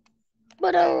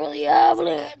 But I don't really have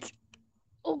it.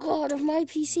 Oh god, if my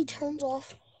PC turns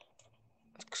off,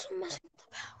 it's 'cause I'm messing with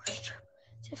the power strip.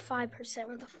 It's at 5%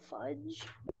 with the fudge.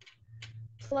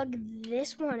 Plug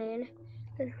this one in.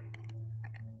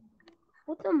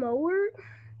 With the mower?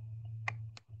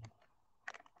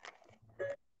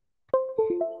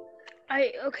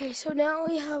 Okay, so now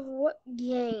we have what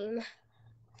game?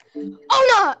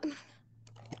 Oh no!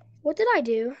 What did I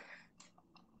do?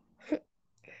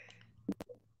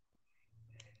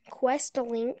 Quest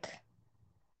link?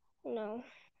 No.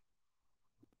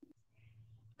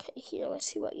 Okay, here, let's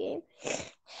see what game.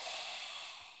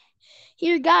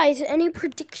 Here, guys, any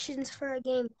predictions for a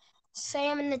game? Say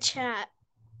them in the chat.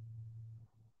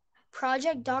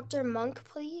 Project Dr. Monk,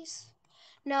 please.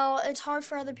 No, it's hard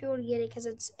for other people to get it because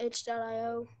it's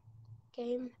itch.io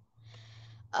game.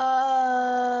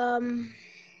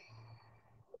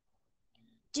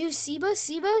 Do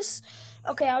Cebus?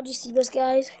 Okay, I'll do Cebus,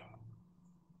 guys.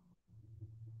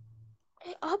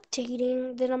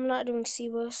 Updating, then I'm not doing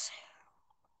Cebus.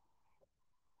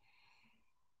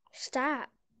 Stop.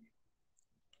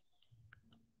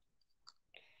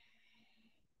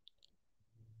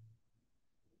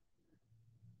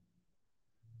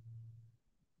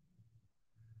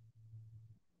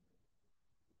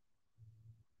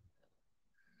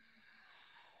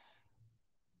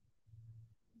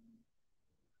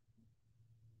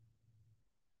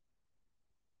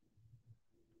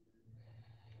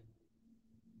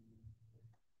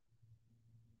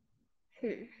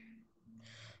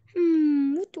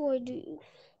 What do I do?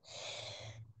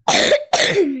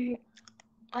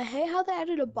 I hate how they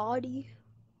added a body,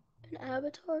 an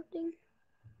avatar thing.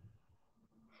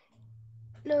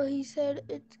 No, he said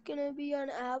it's gonna be on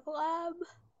App Lab.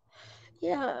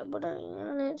 Yeah, but I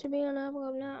want it to be on App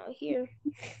Lab now. Here,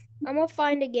 I'm gonna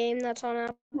find a game that's on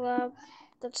App Lab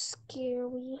that's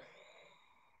scary.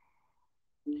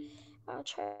 I'll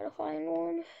try to find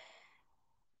one.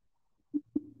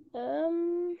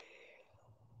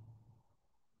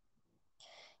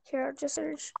 Here, I'll just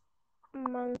search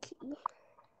monkey.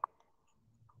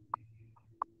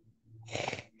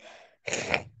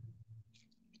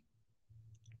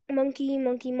 Monkey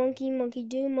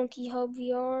do, Monkey Hub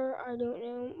VR, I don't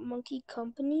know, Monkey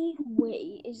Company.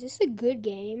 Wait, is this a good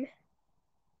game?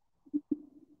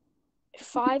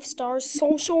 5 stars,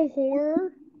 social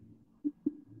horror.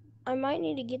 I might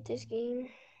need to get this game.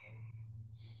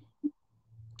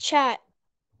 Chat.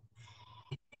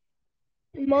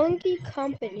 Monkey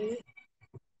Company.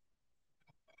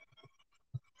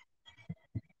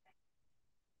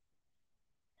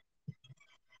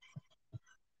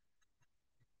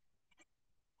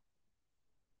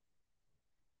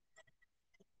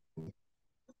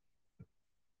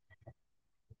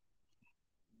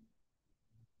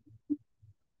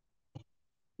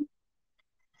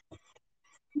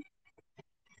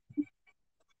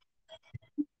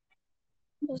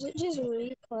 Does it just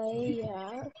replay?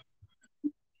 Yeah.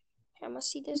 I must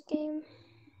see this game.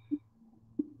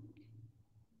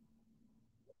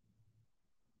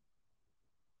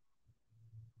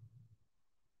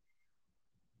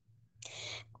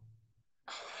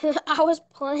 I was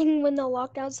playing when the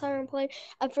lockdown siren played.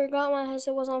 I forgot my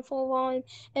headset was on full volume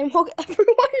and woke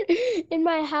everyone in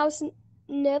my house.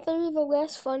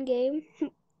 Nevertheless, fun game.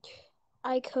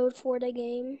 I code for the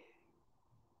game.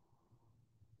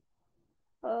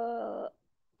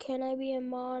 Can I be a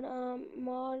mod?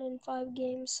 Mod in 5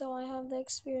 games, so I have the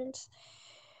experience.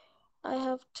 I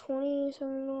have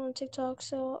 27 on TikTok,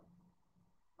 so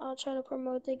I'll try to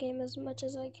promote the game as much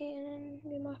as I can and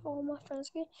get all my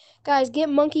friends get. Guys, get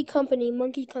Monkey Company.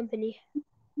 Monkey Company.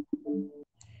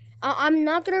 I'm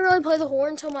not gonna really play the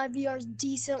horn until my VR is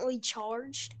decently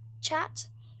charged. Chat.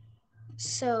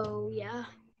 So yeah.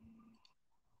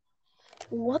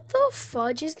 What the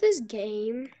fudge is this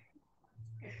game?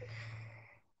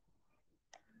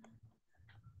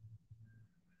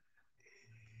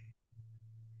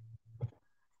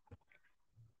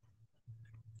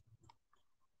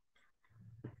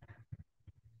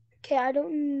 Okay, I do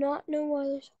not know why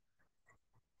there's.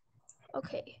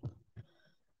 Okay.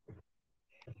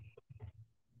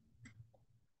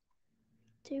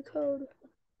 Do code.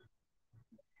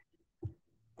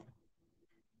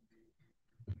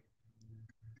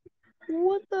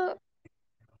 What the?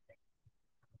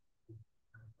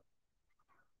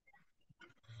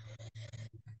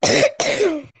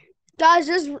 Guys,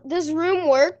 this room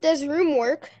work? Does room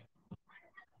work?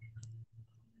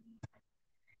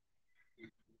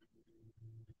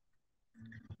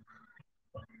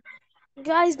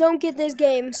 Guys, don't get this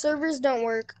game. Servers don't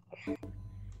work.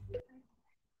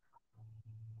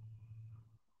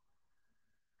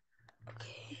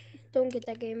 Okay, don't get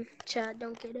that game. Chat,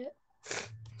 don't get it.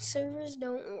 Servers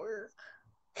don't work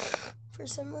for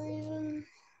some reason.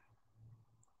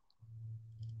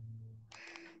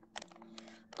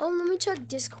 Oh, let me check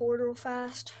Discord real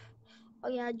fast. Oh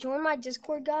yeah, join my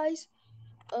Discord, guys.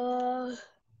 Yeah,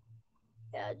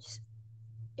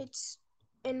 it's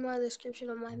in my description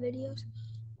of my videos.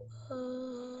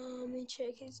 Let me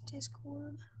check his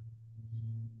Discord.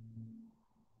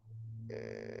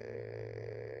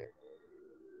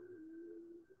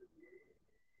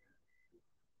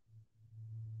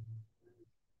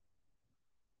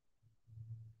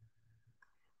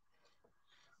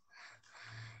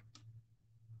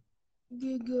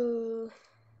 Giga.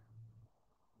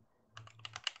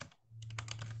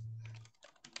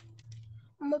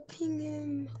 I'm gonna ping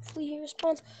him. Hopefully he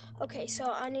responds. Okay,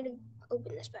 so I need to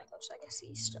open this back up so I can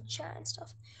see chat and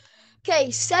stuff.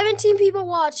 Okay, 17 people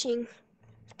watching.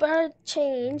 It's better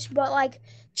change, but like,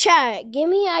 chat, give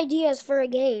me ideas for a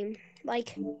game.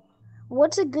 Like,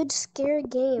 what's a good scary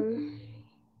game?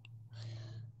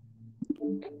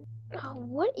 Oh,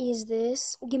 what is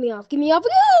this? Get me off. Get me off.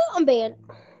 I'm banned.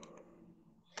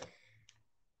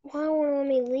 Why won't it let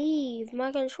me leave?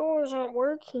 My controllers aren't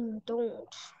working.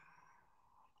 Don't.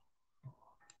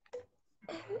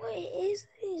 What is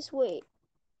this? Wait.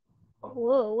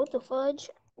 Whoa, what the fudge?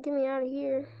 Get me out of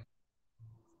here.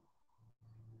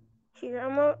 Here,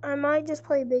 I might just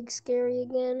play Big Scary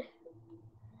again.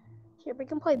 Here, we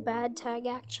can play Bad Tag,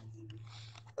 actually.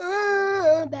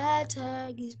 Bad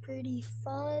Tag is pretty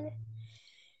fun.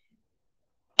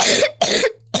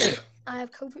 I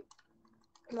have COVID.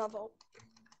 My fault.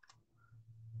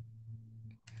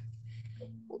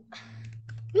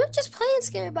 You're just playing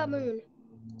Scary Baboon.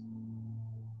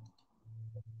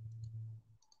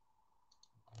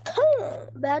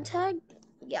 Bad Tag?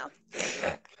 Yeah. It's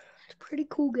a pretty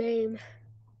cool game.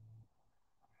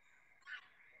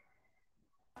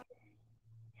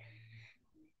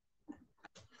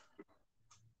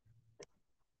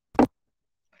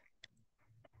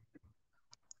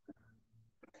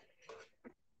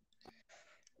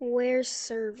 Where's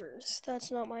servers?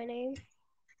 That's not my name.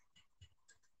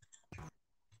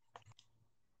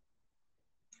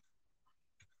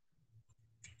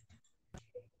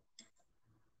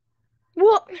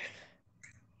 What?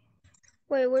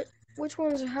 Wait, what? Which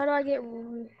ones? How do I get?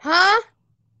 Huh?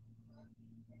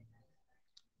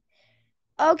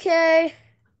 Okay.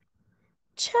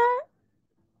 Chat.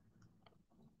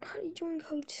 How do you join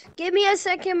codes? Give me a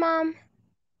second, Mom.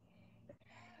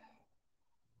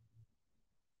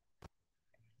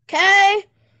 Okay.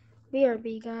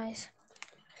 BRB, guys.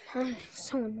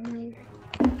 So annoying.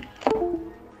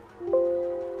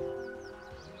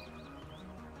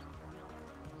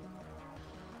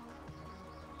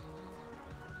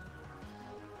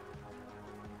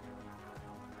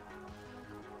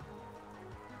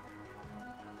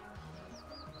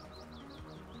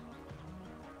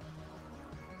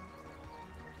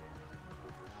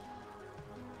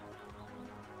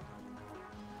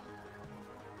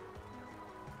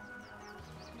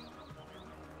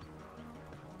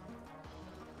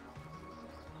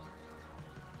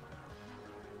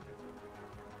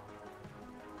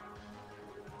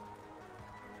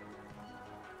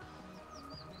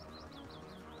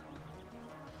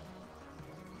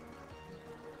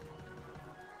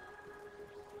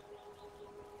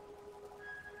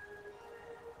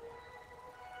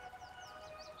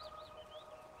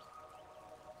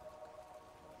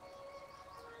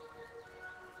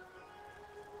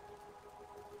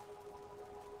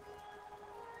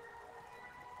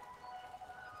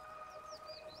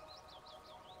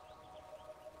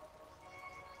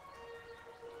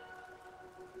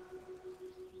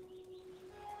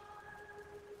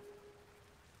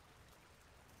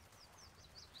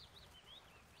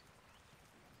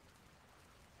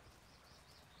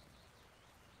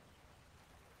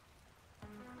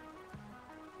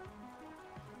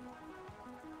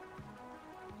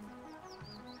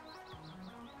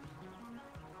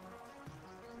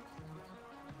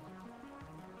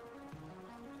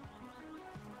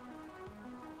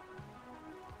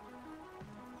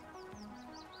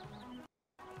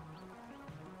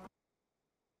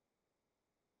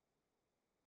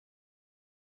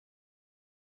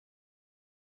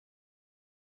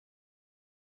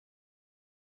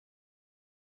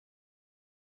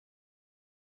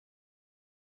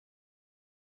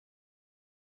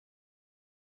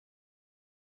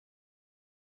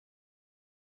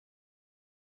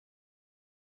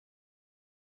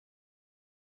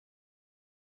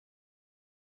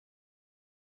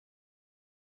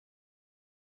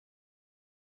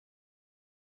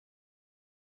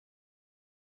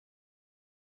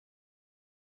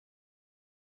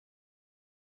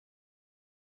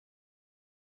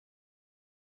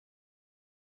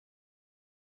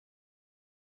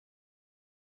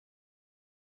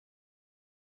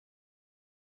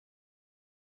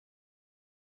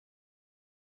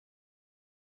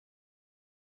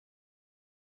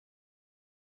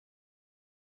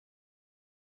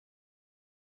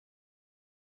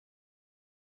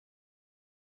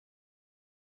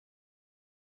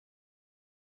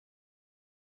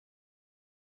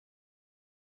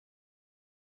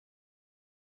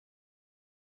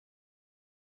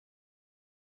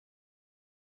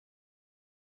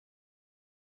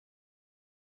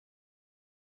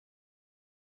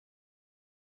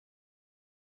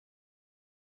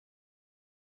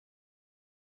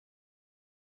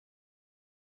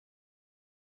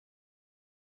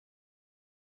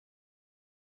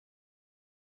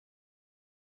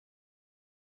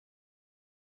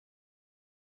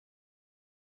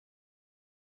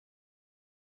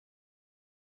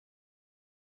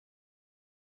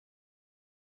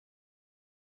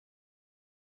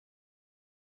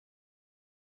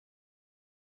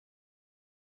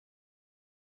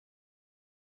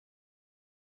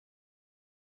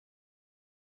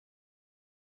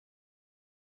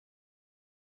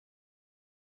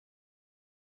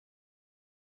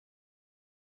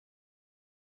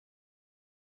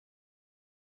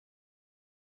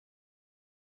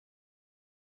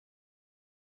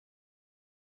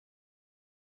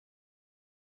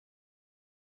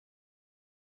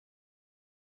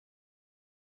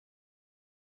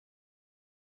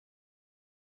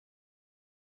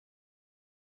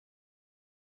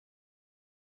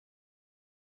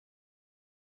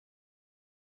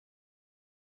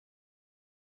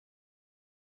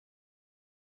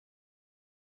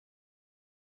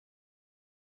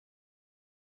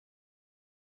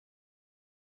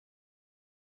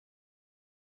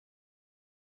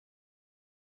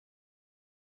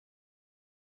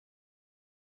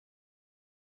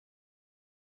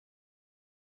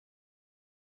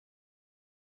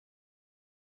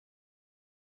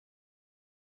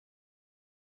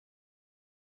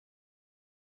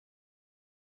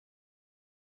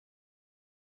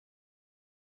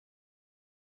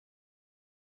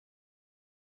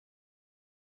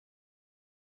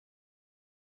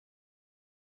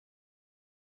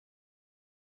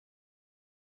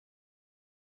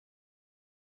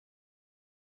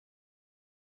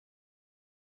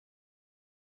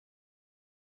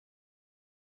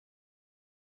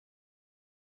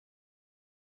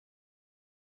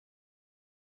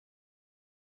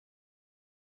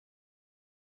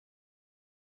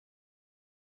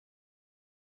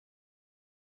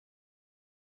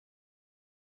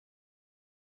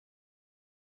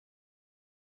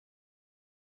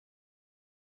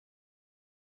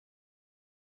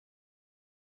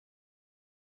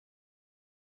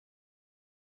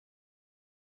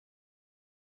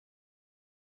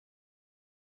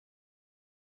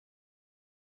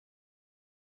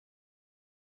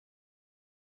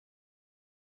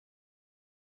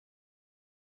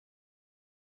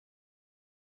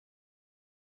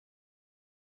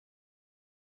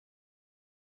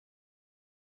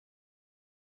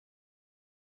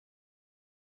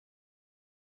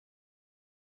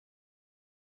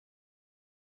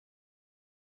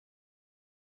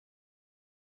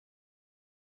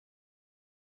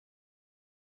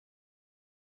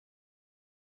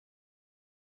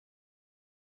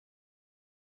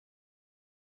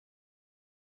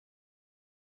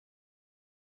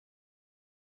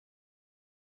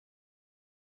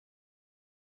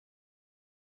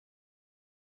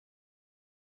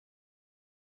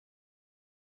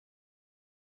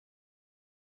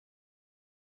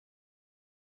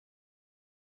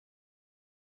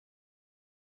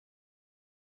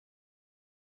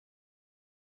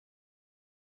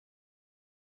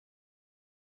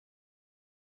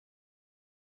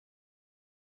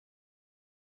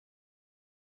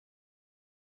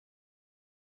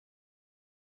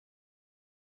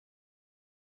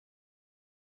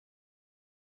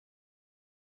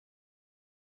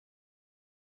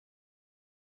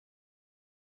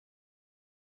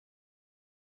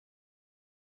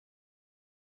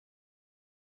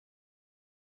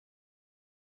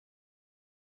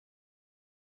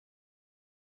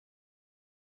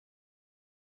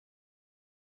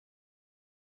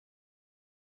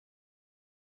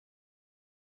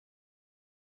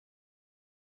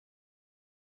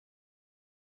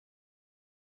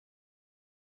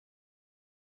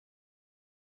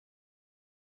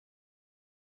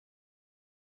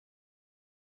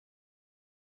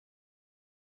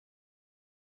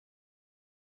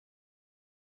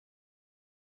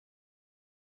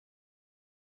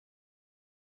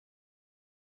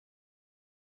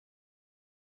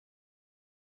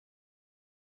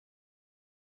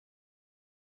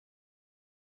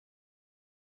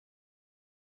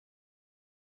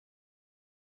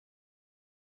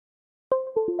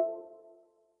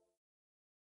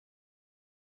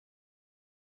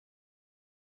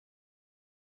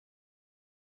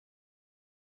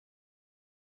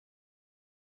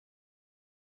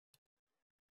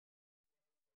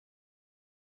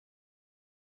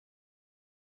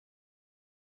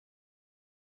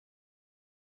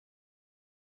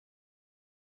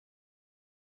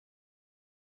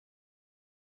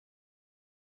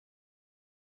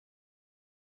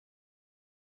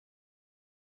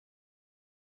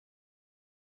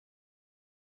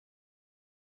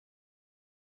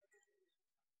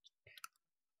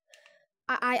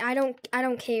 I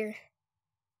don't care.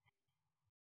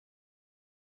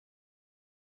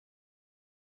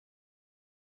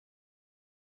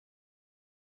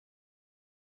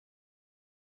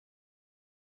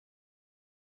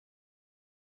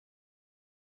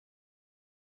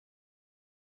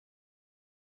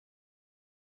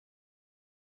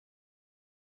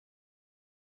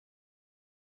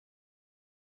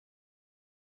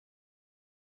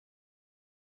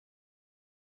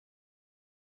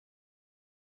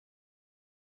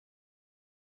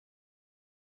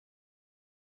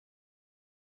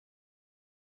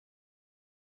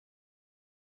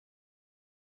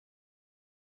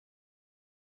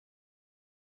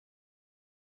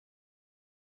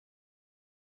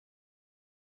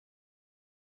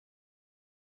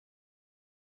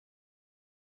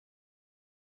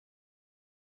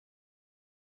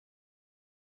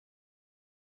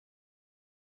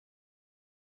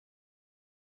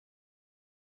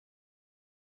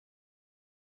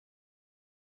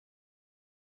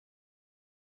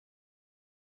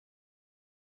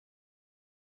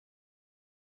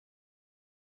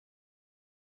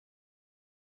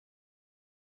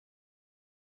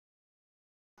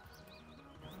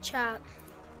 Chat,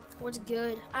 what's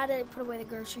good? I didn't put away the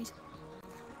groceries.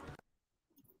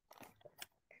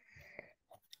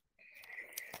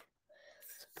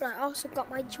 But I also got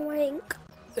my drink.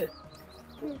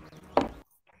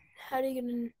 How do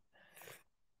you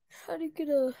get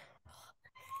a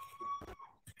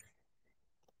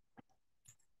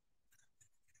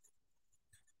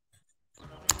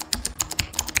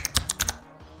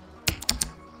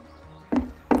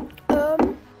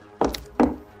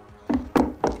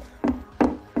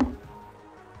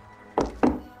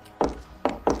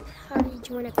how do you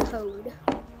join a code?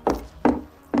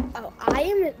 Oh, I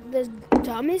am the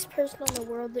dumbest person in the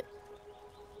world that...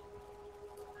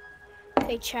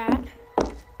 Okay, chat.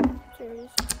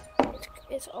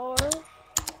 It's R.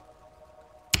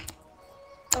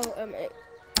 Oh, Roman.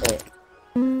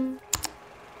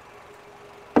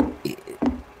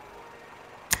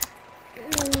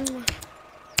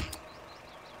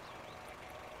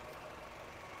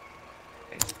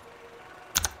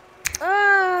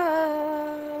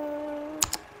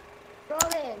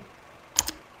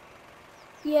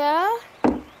 Yeah?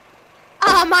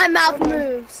 Ah, my mouth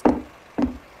moves.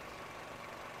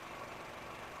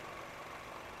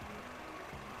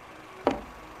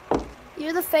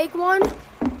 You're the fake one?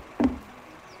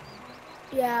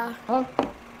 Yeah. Huh?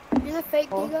 You're the fake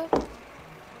Giga?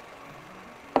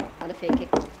 Not a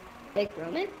fake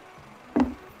Roman?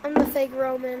 I'm the fake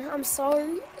Roman. I'm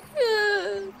sorry.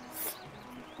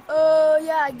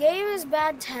 Yeah, game is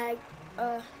bad tag.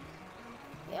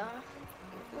 Yeah.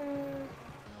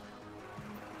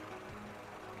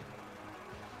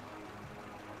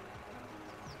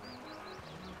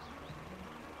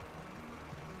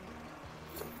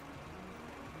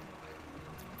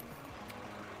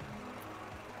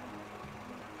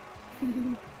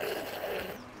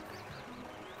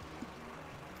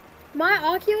 My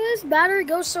Oculus battery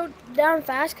goes so down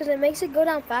fast because it makes it go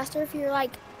down faster if you're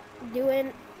like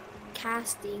doing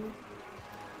casting.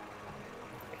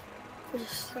 For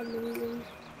some reason.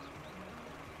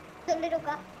 The little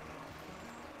guy.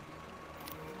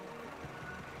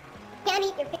 Can't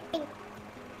eat your finger.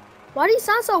 Why do you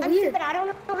sound so I'm weird? stupid. I don't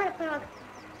know how to put on.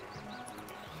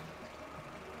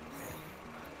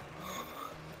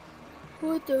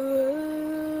 What the?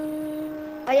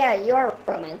 Oh yeah, you are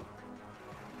Roman.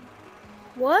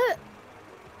 What?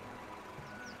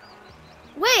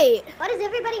 Wait, Why does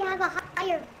everybody have a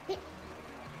higher?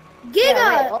 Giga!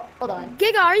 Yeah, wait, hold on.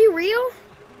 Giga, are you real?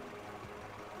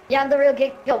 Yeah, I'm the real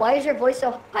Giga. Why is your voice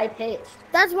so high pitched?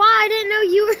 That's why I didn't know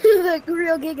you were the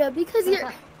real Giga, because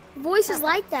your voice is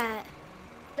like that.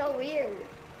 So weird.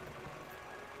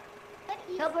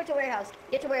 Teleport to warehouse.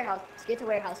 Get to warehouse. Get to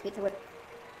warehouse. Get to warehouse.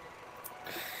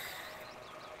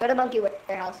 Go to monkey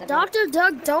warehouse. Dr.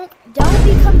 Doug, don't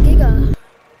become Giga.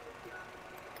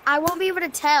 I won't be able to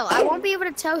tell. I won't be able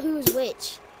to tell who is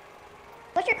which.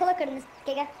 What's your color code in this,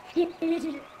 Giga?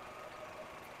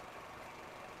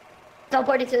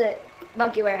 Teleported to the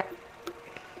Monkey, where?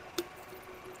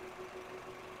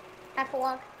 Have to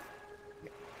walk.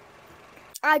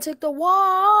 I took the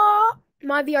walk.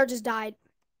 My VR just died.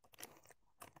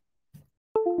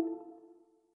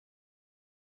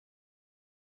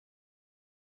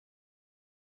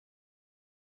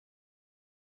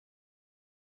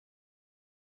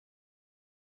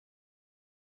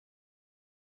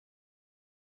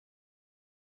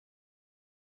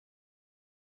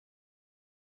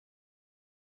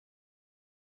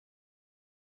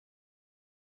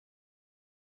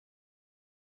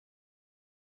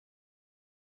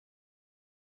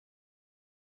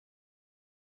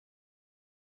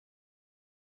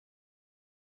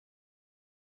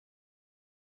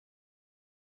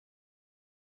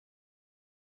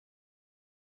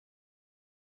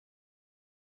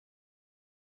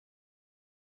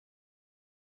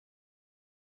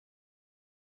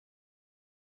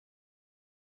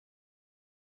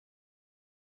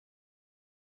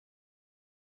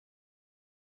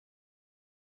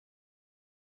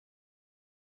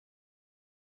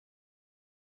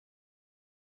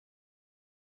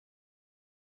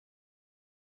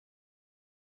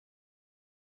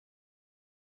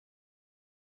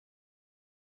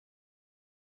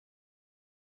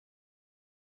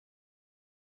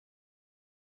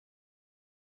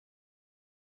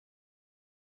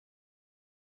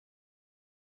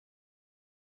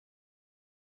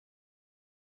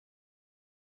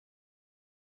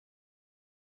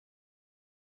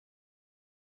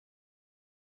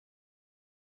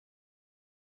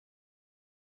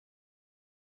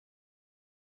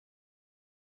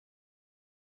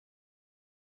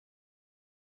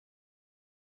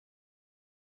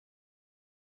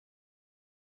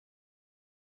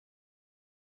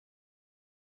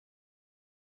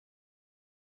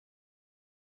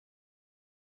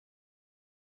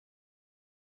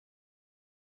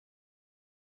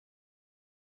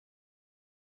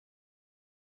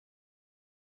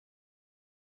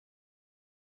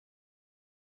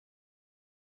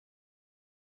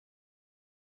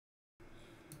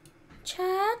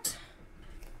 Chat.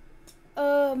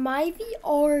 My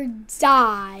VR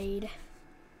died,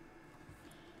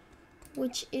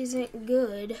 which isn't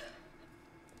good.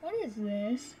 What is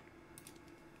this?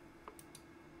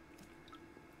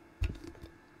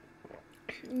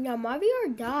 No, my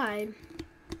VR died.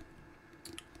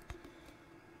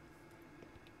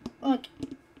 Look,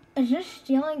 is this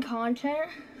stealing content?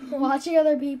 Watching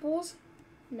other people's?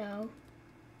 No.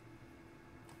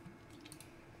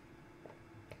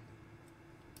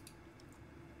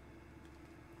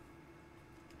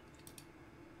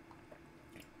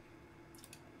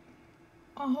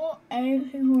 Oh,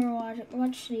 and people are watching.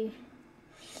 Let's see.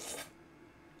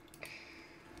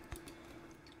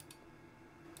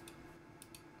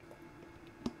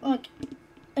 Look,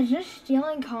 is this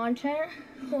stealing content?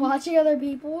 Watching other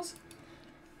people's?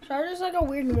 Sorry, there's like a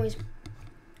weird noise.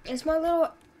 It's my little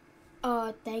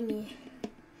thingy.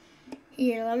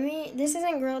 Here, let me. This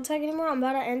isn't Gorilla Tag anymore. I'm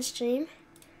about to end stream.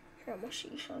 Here, I'm gonna show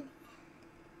you something.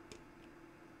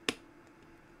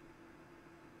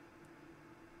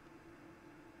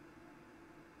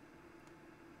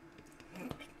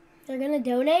 They're gonna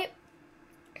donate.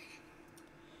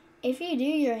 If you do,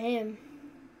 you're him.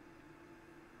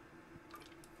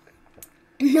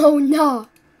 No, no.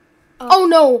 Oh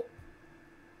no.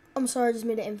 I'm sorry, I just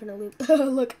made an infinite loop.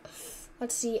 Look.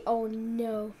 Let's see. Oh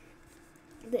no.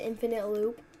 The infinite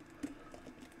loop.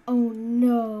 Oh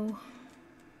no.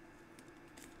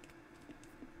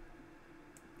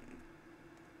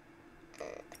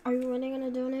 Are you really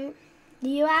gonna donate?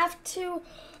 You have to.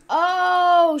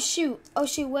 Oh shoot. Oh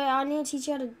shoot. Wait, I need to teach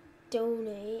you how to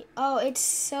donate. Oh, it's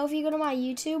so if you go to my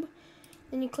YouTube,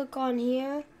 then you click on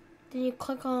here, then you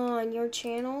click on your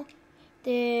channel,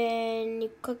 then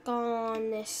you click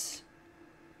on this.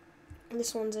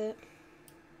 This one's it.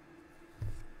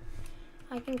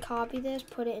 I can copy this,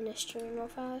 put it in the stream real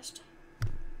fast.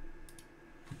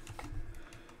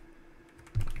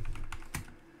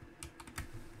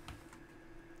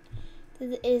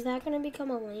 Is that gonna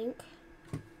become a link?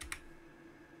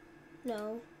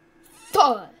 No.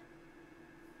 Fudge.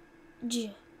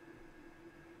 You're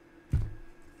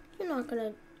not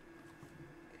gonna.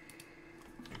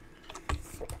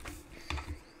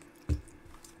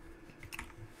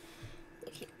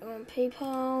 Okay, on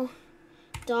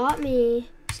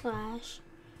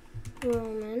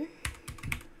PayPal.me/Roman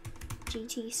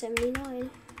GT79.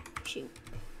 Shoot.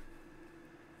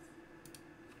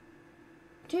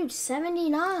 Dude,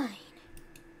 79.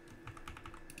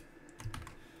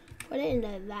 Put it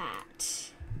into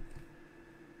that.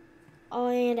 Oh,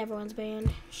 and everyone's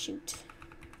banned. Shoot.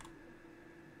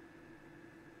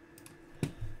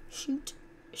 Shoot.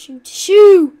 Shoot.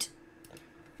 Shoot!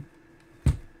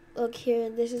 Look here,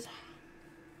 this is...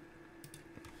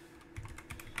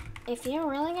 If you're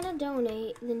really gonna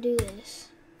donate, then do this.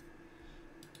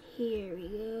 Here we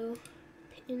go.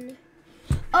 Pin.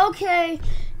 Okay,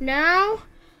 now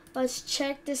let's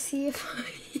check to see if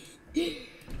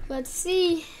let's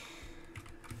see.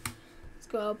 Let's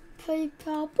go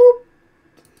PayPal. Boop.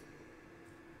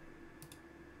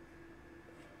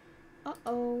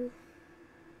 Uh-oh.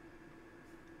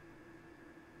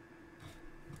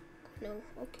 No,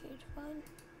 okay, it's fine.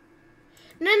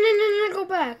 No, go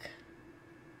back.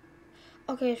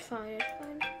 Okay, it's fine, it's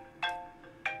fine.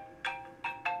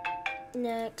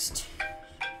 Next.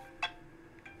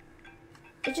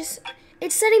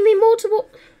 It's sending me multiple.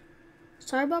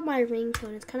 Sorry about my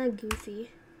ringtone, it's kind of goofy.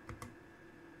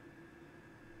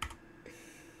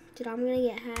 Dude, I'm gonna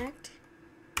get hacked.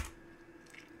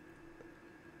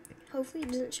 Hopefully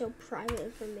it doesn't show private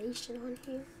information on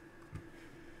here.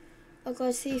 Okay,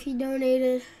 let's see if he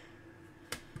donated.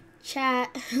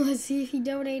 Chat, let's see if he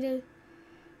donated.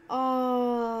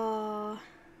 Oh,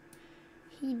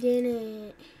 he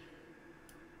didn't.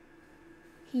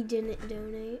 He didn't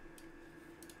donate.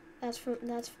 That's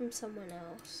from someone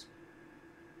else.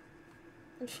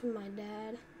 That's from my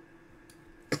dad.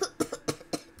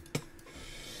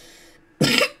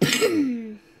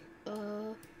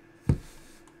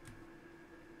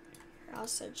 I'll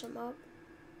search him up.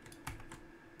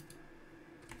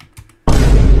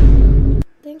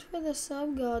 Thanks for the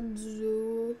sub,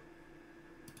 Godzoo.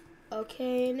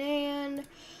 Okay, and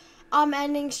I'm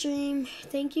ending stream.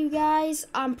 Thank you guys.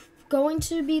 I'm going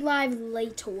to be live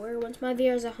later once my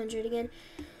video is 100 again.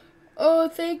 Oh,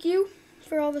 thank you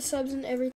for all the subs and everything.